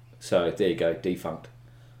 So there you go, defunct.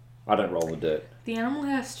 I don't roll in the dirt. The Animal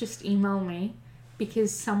House just emailed me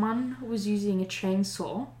because someone was using a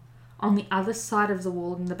chainsaw on the other side of the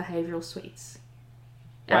wall in the behavioural suites.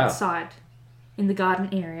 Wow. Outside. in the garden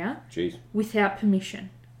area Jeez. without permission.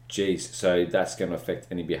 Jeez. So that's going to affect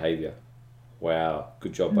any behaviour. Wow.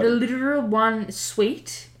 Good job, The buddy. literal one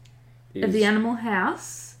suite of the animal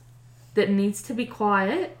house that needs to be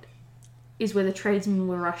quiet is where the tradesmen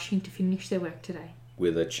were rushing to finish their work today.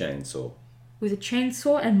 With a chainsaw. With a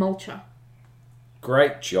chainsaw and mulcher.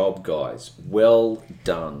 Great job, guys. Well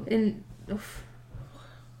done. And oof.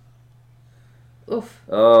 Oof.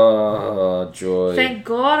 Oh, joy. Thank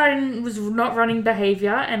God was not running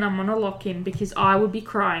behaviour and I'm on a lock-in because I would be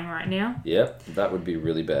crying right now. Yep, that would be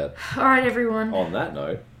really bad. Alright everyone, On that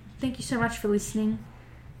note, thank you so much for listening.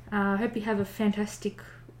 I hope you have a fantastic...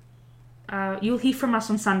 you'll hear from us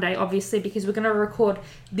on Sunday, obviously, because we're going to record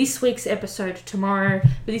this week's episode tomorrow.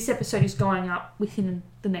 But this episode is going up within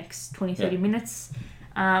the next 20-30 minutes.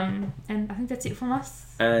 And I think that's it from us.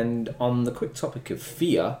 and on the quick topic of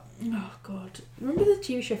fear, Oh, God. Remember the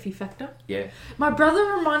TV show Fear Factor? yeah, My brother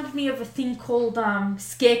reminded me of a thing called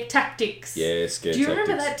Scare Tactics. scare Do you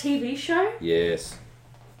remember tactics. that TV show? Yes.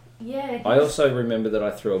 Yeah. I also remember that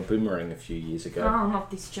I threw a boomerang a few years ago, Oh,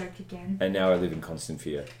 not this joke again. and now I live in constant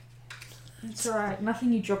fear. It's alright.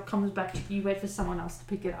 Nothing you drop comes back to you. You wait for someone else to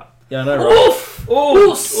pick it up. Yeah, I know, right? Oof!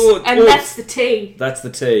 Oof! Oof! And Oof! that's the tea. That's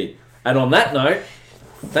the tea. And on that note,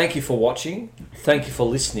 thank you for watching. Thank you for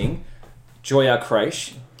listening. Enjoy our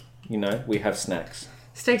creche. You know, we have snacks.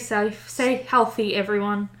 Stay safe. Stay healthy,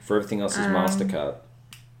 everyone. For everything else is MasterCard.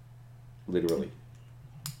 Literally.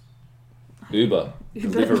 Uber.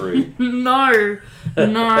 Deliveroo.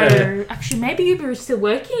 No. Actually, maybe Uber is still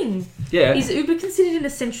working. Yeah. Is Uber considered an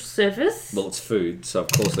essential service? Well, it's food, so of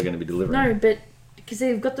course they're going to be delivering. No, but because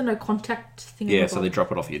they've got the no contact thing. on Yeah, the so they bottom.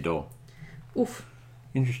 drop it off at your door. Oof.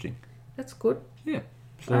 Interesting. That's good. Yeah.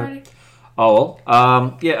 So, Alrighty. oh,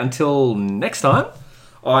 well. Yeah, until next time,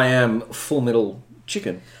 I am Full Metal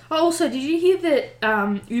Chicken. Oh, also, did you hear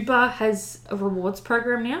that Uber has a rewards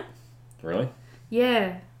program now? Really?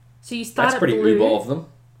 Yeah. So you start That's at pretty Blue. Uber of them.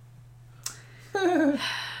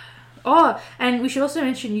 Oh, and we should also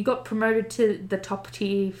mention you got promoted to the top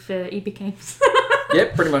tier for EB Games.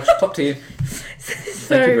 Yep, pretty much. Top tier.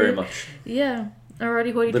 Thank you very much. Yeah.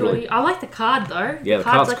 Alrighty, hoity Literally. toity. I like the card though. Yeah, the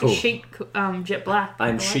card's card's like cool. a chic jet black. I'm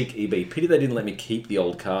I like. chic EB. Pity they didn't let me keep the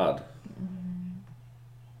old card.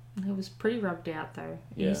 It was pretty rubbed out though. I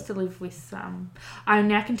Yeah. used to live with I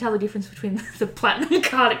now can tell the difference between the platinum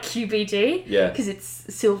card at QBG. Yeah. Because it's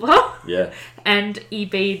silver. Yeah. And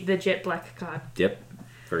EB the jet black card. Yep.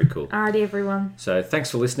 Very cool. Alrighty everyone. So thanks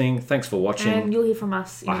for listening. Thanks for watching. And you'll hear from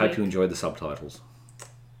us. I hope you enjoyed the subtitles.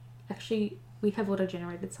 Actually, we have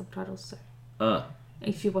auto-generated subtitles, so Ah,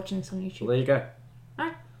 if you're watching this on YouTube. well, there you go.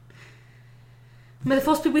 May the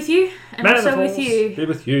force be with you, and May the also with force you. be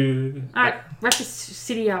with you. Alright, wrap this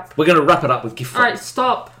city up. We're going to wrap it up with gift wrap Alright,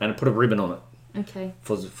 stop. and put a ribbon on it. Okay.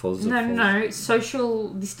 For No,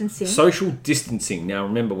 social distancing. Social distancing. Now,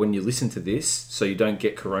 remember, when you listen to this, so you don't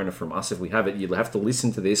get corona from us if we have it, you'll have to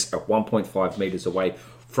listen to this at 1.5 metres away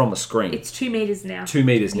from a screen. It's 2 meters now. 2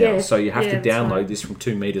 metres now, Yeah, so you have yeah, to that's download right. this from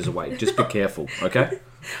 2 metres away. Just be careful, okay?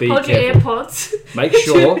 Be Hold careful. your AirPods. Make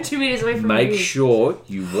sure, 2 meters away from make you. sure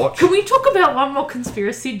you watch. Can we talk about one more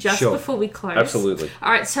conspiracy just Sure. before we close? Absolutely.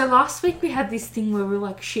 Alright, so last week we had this thing where we were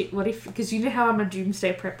like, shit, what if... Because you know how I'm a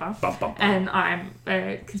doomsday prepper. Bum, bum, bum. And I'm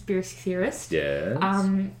a conspiracy theorist. Yes.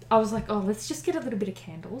 I was like, oh, let's just get a little bit of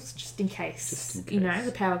candles, just in case, Just in you know, case.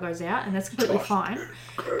 the power goes out, and that's completely Gosh. fine.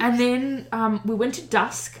 And then we went to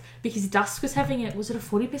Dusk, because Dusk was having was it a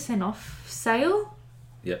 40% off sale?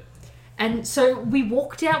 Yep. And so we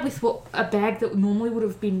walked out with a bag that normally would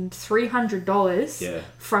have been $300 Yeah.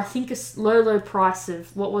 for, I think, a low price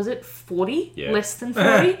of, what was it, 40? Yeah. Less than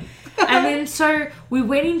 40? And then so we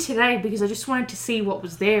went in today because I just wanted to see what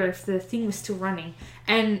was there, if the thing was still running.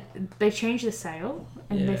 And they changed the sale,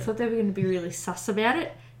 and they Yeah. thought they were going to be really sus about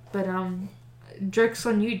it. But joke's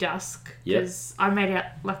on you, Dusk, Yep. because I made out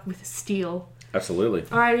like with a steal. Absolutely.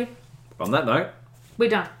 Alrighty, On that note, we're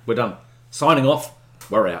done. we're done. Signing off.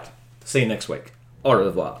 We're out. See you next week. Au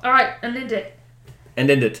revoir. Alright, and end it. And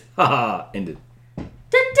end it. Haha. Ended.